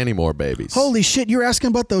not make any more babies. Holy shit, you're asking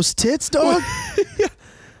about those tits, dog?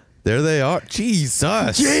 There they are.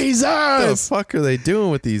 Jesus. Jesus. What the fuck are they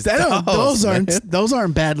doing with these dolls, those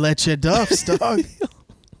aren't bad leche duffs, dog.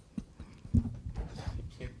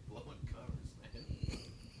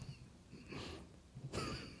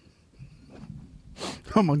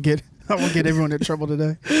 I'm gonna get everyone in trouble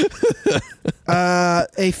today.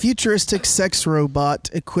 A futuristic sex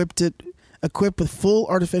robot equipped with full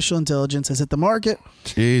artificial intelligence has hit the market.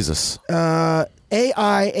 Jesus.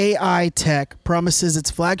 AI Tech promises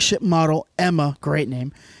its flagship model, Emma, great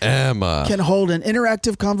name, Emma, can hold an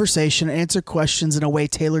interactive conversation and answer questions in a way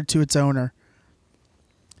tailored to its owner.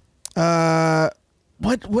 What?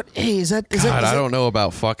 Hey, is that? I don't know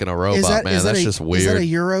about fucking a robot, man. That's just weird. Is that a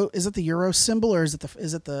euro? Is it the euro symbol or is it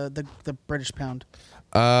the British pound?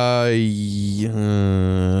 I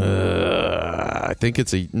think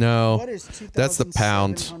it's a no. What is that's the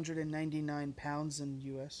pound. 2,799 pounds in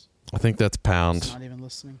US. I think that's pound. It's not even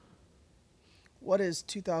listening. What is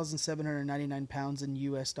 2,799 pounds in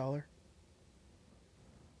US dollar?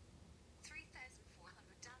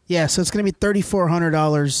 Yeah, so it's going to be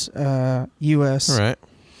 $3,400 US. All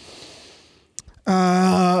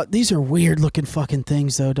right. These are weird looking fucking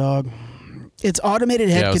things, though, dog. Its automated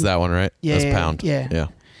head. Yeah, it was that one, right? Yeah, that's pound. Yeah.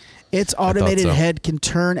 Its automated head can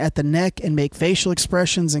turn at the neck and make facial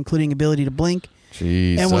expressions, including ability to blink.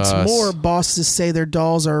 Jesus. And what's more, bosses say their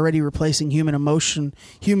dolls are already replacing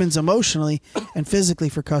humans emotionally and physically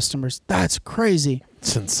for customers. That's crazy.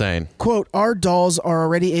 It's insane. Quote, our dolls are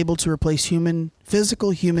already able to replace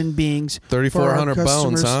physical human beings 3,400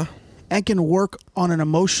 bones, huh? And can work on an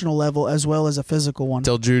emotional level as well as a physical one.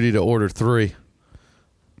 Tell Judy to order 3.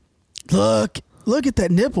 Look at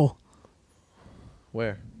that nipple.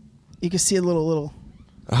 Where? You can see a little.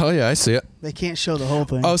 Oh, yeah, I see it. They can't show the whole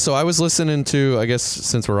thing. Oh, so I was listening to, I guess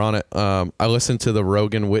since we're on it, I listened to the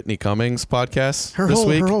Rogan Whitney Cummings podcast this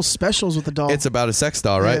week. Her whole specials with the doll. It's about a sex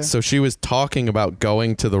doll, right? Yeah. So she was talking about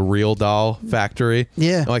going to the real doll factory.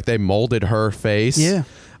 Yeah. Like they molded her face. Yeah.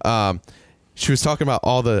 She was talking about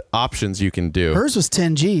all the options you can do. Hers was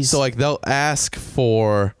 10 G's. So like they'll ask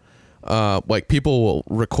for... like people will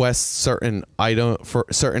request certain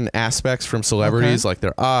aspects from celebrities, like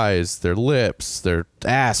their eyes, their lips, their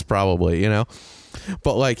ass, probably,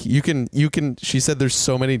 but like you can, she said there's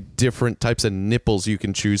so many different types of nipples you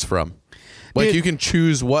can choose from. Like Dude, you can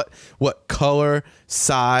choose what color,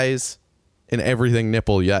 size, and everything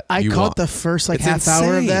nipple yet I you caught want. The first It's half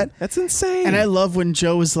hour of insane. that. That's insane. And I love when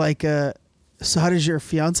Joe was like, so how does your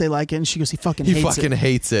fiance like it? And she goes, he fucking he hates fucking it.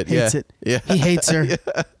 hates it. Hates it. Yeah. He hates her.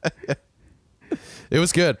 It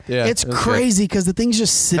was good. Yeah. It's crazy because the thing's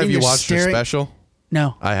just sitting there Have you watched her staring. special?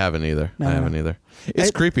 No. I haven't either. No, I haven't no. either.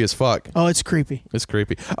 It's creepy as fuck. Oh, it's creepy. It's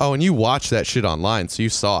creepy. Oh, and you watched that shit online, so you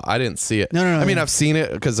saw it. I didn't see it. No. I mean, I've seen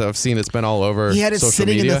it because I've seen it's been all over. He had it social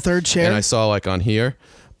sitting in media, the third chair. and I saw like on here,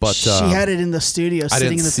 but She had it in the studio I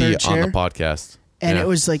sitting didn't in the see third it chair. on the podcast. And Yeah. it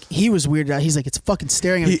was like, he was weirded out. He's like, it's fucking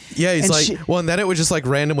staring at me. He's And like, she- well, and then it would just like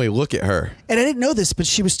randomly look at her. And I didn't know this, but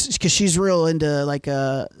she was, because she's real into like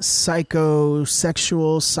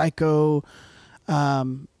psychosexual,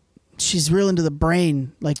 she's real into the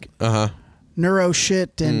brain, like neuro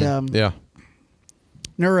shit and Yeah.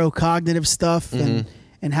 neurocognitive stuff and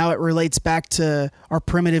how it relates back to our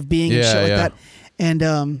primitive being and Yeah, shit like yeah. that. And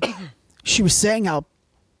she was saying how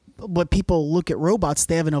what people look at robots,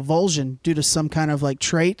 they have an avulsion due to some kind of like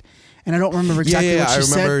trait. And I don't remember exactly what she I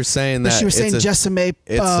said. remember her saying but that. she was saying Jessime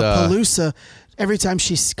it's Palooza, every time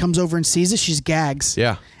she comes over and sees it, she's gags.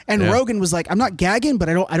 Yeah. And Yeah. Rogan was like, I'm not gagging, but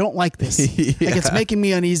I don't like this. Yeah. Like it's making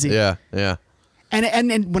me uneasy. Yeah. Yeah.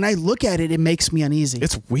 And when I look at it, it makes me uneasy.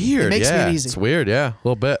 It's weird. It makes me uneasy. It's weird. Yeah. A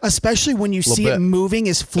little bit. Especially when you see it moving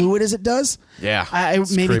as fluid as it does. Yeah.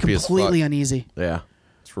 It made me creepy as completely fuck. uneasy. Yeah.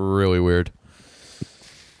 It's really weird.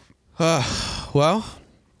 Well,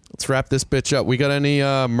 let's wrap this bitch up. We got any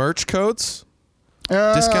merch codes?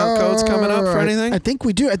 Discount codes coming up for anything? I think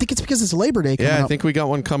we do. I think it's because it's Labor Day coming Yeah, I up. think we got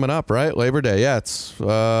one coming up, right? Labor Day. Yeah, it's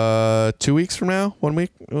 2 weeks from now. 1 week.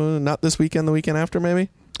 Not this weekend, the weekend after, maybe?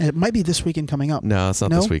 It might be this weekend coming up. No, it's not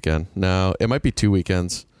this weekend. No, it might be 2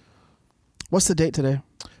 weekends. What's the date today?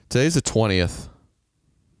 Today's the 20th.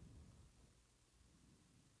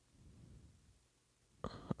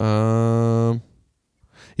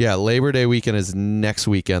 Yeah, Labor Day weekend is next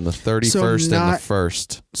weekend, the 31st and the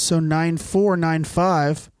 1st. So 9/4,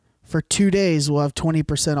 9/5 for 2 days, we'll have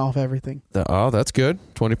 20% off everything. That's good.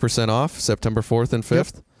 20% off September 4th and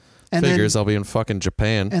 5th. Yep. And figures I'll be in fucking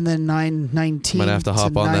Japan. And then 9/19 might have to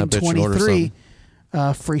hop on that bitch and order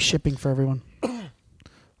something. Free shipping for everyone.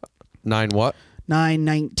 9 what?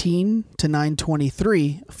 9/19 to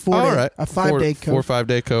 9/23. A 5-day code. 4 or 5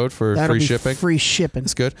 day code for That'll free be shipping. Free shipping.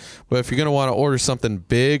 That's good. But if you're going to want to order something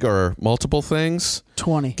big or multiple things,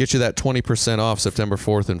 20. Get you that 20% off September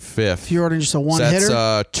 4th and 5th. If you're ordering just a one-hitter.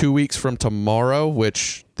 That's 2 weeks from tomorrow,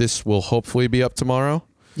 which this will hopefully be up tomorrow.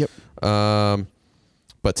 Yep.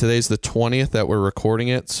 But today's the 20th that we're recording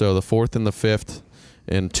it, so the 4th and the 5th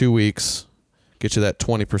in 2 weeks. Get you that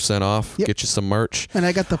 20% off. Yep. Get you some merch. And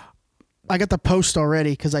I got the post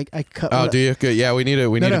already because I cut. Oh, do you? Good. Yeah, we need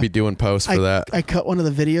to be doing posts for that. I cut one of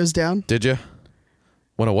the videos down. Did you?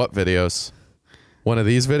 One of what videos? One of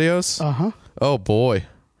these videos? Uh-huh. Oh boy.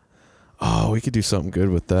 Oh, we could do something good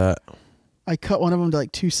with that. I cut one of them to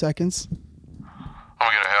like 2 seconds.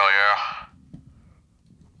 I'm gonna hell yeah.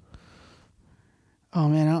 Oh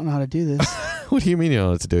man, I don't know how to do this. What do you mean you don't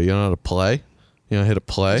know what to do? You don't know how to play? You don't hit a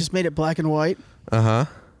play? I just made it black and white. Uh-huh.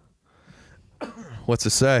 What's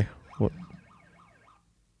it say?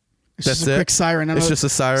 It's just a quick siren. It's just a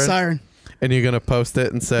siren? Siren. And you're going to post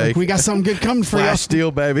it and say... Look, we got something good coming for you. Flash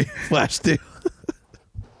deal, baby. Flash deal.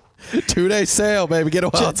 2-day sale, baby. Get a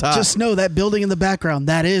while it's hot. Just know that building in the background,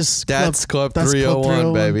 that's Club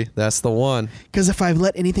 301, baby. That's the one. Because if I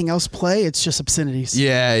let anything else play, it's just obscenities.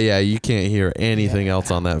 Yeah. You can't hear anything else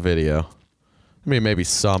on that video. I mean, maybe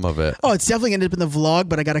some of it. Oh, it's definitely going to end up in the vlog,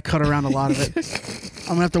 but I got to cut around a lot of it.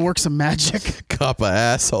 I'm going to have to work some magic. Couple of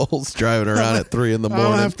assholes driving around at 3 in the morning.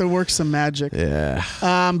 I'm going to have to work some magic. Yeah.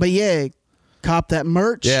 But yeah, cop that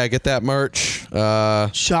merch. Yeah, get that merch.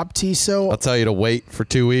 Shop TSO. I'll tell you to wait for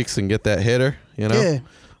 2 weeks and get that hitter, you know?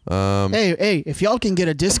 Yeah. Hey, if y'all can get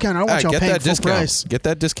a discount, I don't want y'all paying full price. Get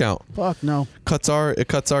that discount. Fuck no. It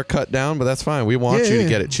cuts our cut down, but that's fine. We want you to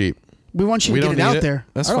get it cheap. We want you to get it out there.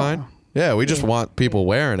 That's fine. Yeah, we just want people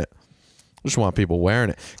wearing it.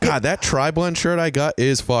 God, that tri-blend shirt I got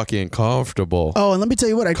is fucking comfortable. Oh, and let me tell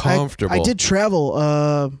you what. I did travel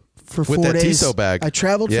for 4 days. With that Tissot bag. I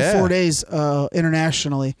traveled for 4 days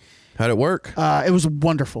internationally. How'd it work? It was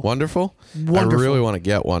wonderful. Wonderful? I really want to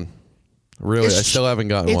get one. Really, I still haven't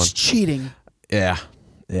gotten one. It's cheating. Yeah.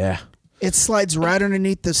 It slides right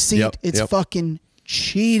underneath the seat. It's fucking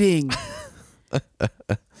cheating.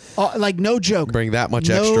 Like, no joke. Bring that much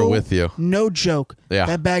extra with you. No joke. Yeah.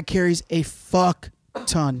 That bag carries a fuck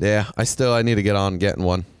ton. Yeah, I need to get on getting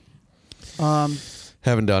one.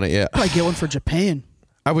 Haven't done it yet. I might get one for Japan.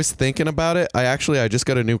 I was thinking about it. I just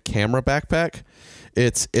got a new camera backpack.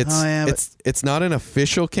 It's not an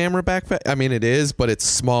official camera backpack. I mean, it is, but it's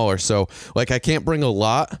smaller. So, like, I can't bring a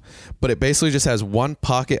lot, but it basically just has one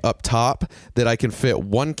pocket up top that I can fit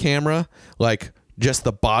one camera, like just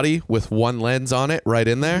the body with one lens on it right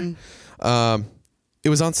in there. Mm-hmm. It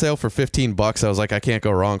was on sale for $15. I was like, I can't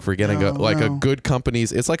go wrong for getting a good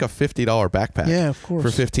company's. It's like a $50 backpack. Yeah, of course. For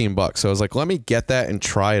 $15. So I was like, let me get that and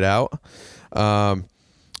try it out. And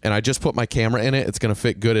I just put my camera in it. It's going to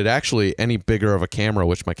fit good. It actually, any bigger of a camera,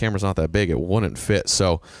 which my camera's not that big, it wouldn't fit.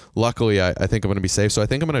 So luckily, I think I'm going to be safe. So I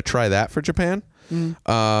think I'm going to try that for Japan.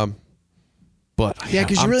 But yeah,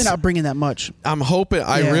 because you're really not bringing that much. I'm hoping.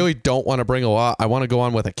 I really don't want to bring a lot. I want to go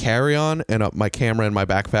on with a carry-on and my camera in my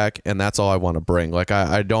backpack, and that's all I want to bring. Like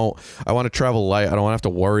I want to travel light. I don't want to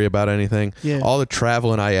have to worry about anything. Yeah. All the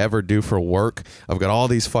traveling I ever do for work, I've got all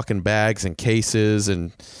these fucking bags and cases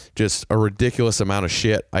and just a ridiculous amount of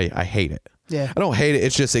shit. I hate it. Yeah. I don't hate it.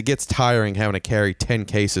 It's just it gets tiring having to carry 10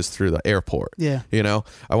 cases through the airport. Yeah. You know,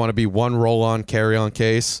 I want to be one roll-on carry-on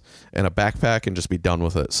case and a backpack and just be done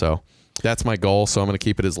with it. So that's my goal. So I'm going to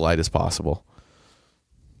keep it as light as possible.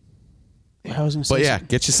 Yeah, I was gonna say but yeah,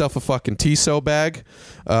 get yourself a fucking Tissot bag.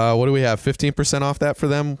 What do we have? 15% off that for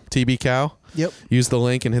them? TBKow. Yep. Use the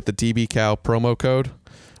link and hit the TBKow promo code.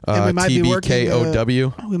 And we might be working,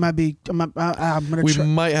 TBKow. we might be. I'm gonna. We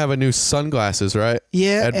might have a new sunglasses, right?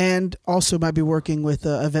 Yeah, and also might be working with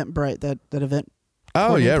Eventbrite. That event.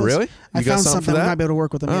 Oh yeah, really? I found something. We might be able to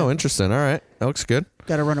work with them. Oh, yeah. Interesting. All right, that looks good.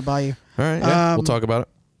 Got to run it by you. All right, yeah, we'll talk about it.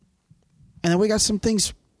 And then we got some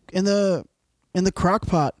things in the crock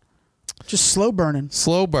pot, just slow burning.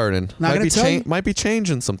 Slow burning. Might be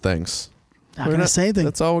changing some things. Not going to say anything.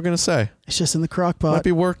 That's all we're going to say. It's just in the crock pot. Might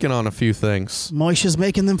be working on a few things. Moishe's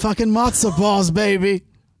making them fucking matzo balls, baby.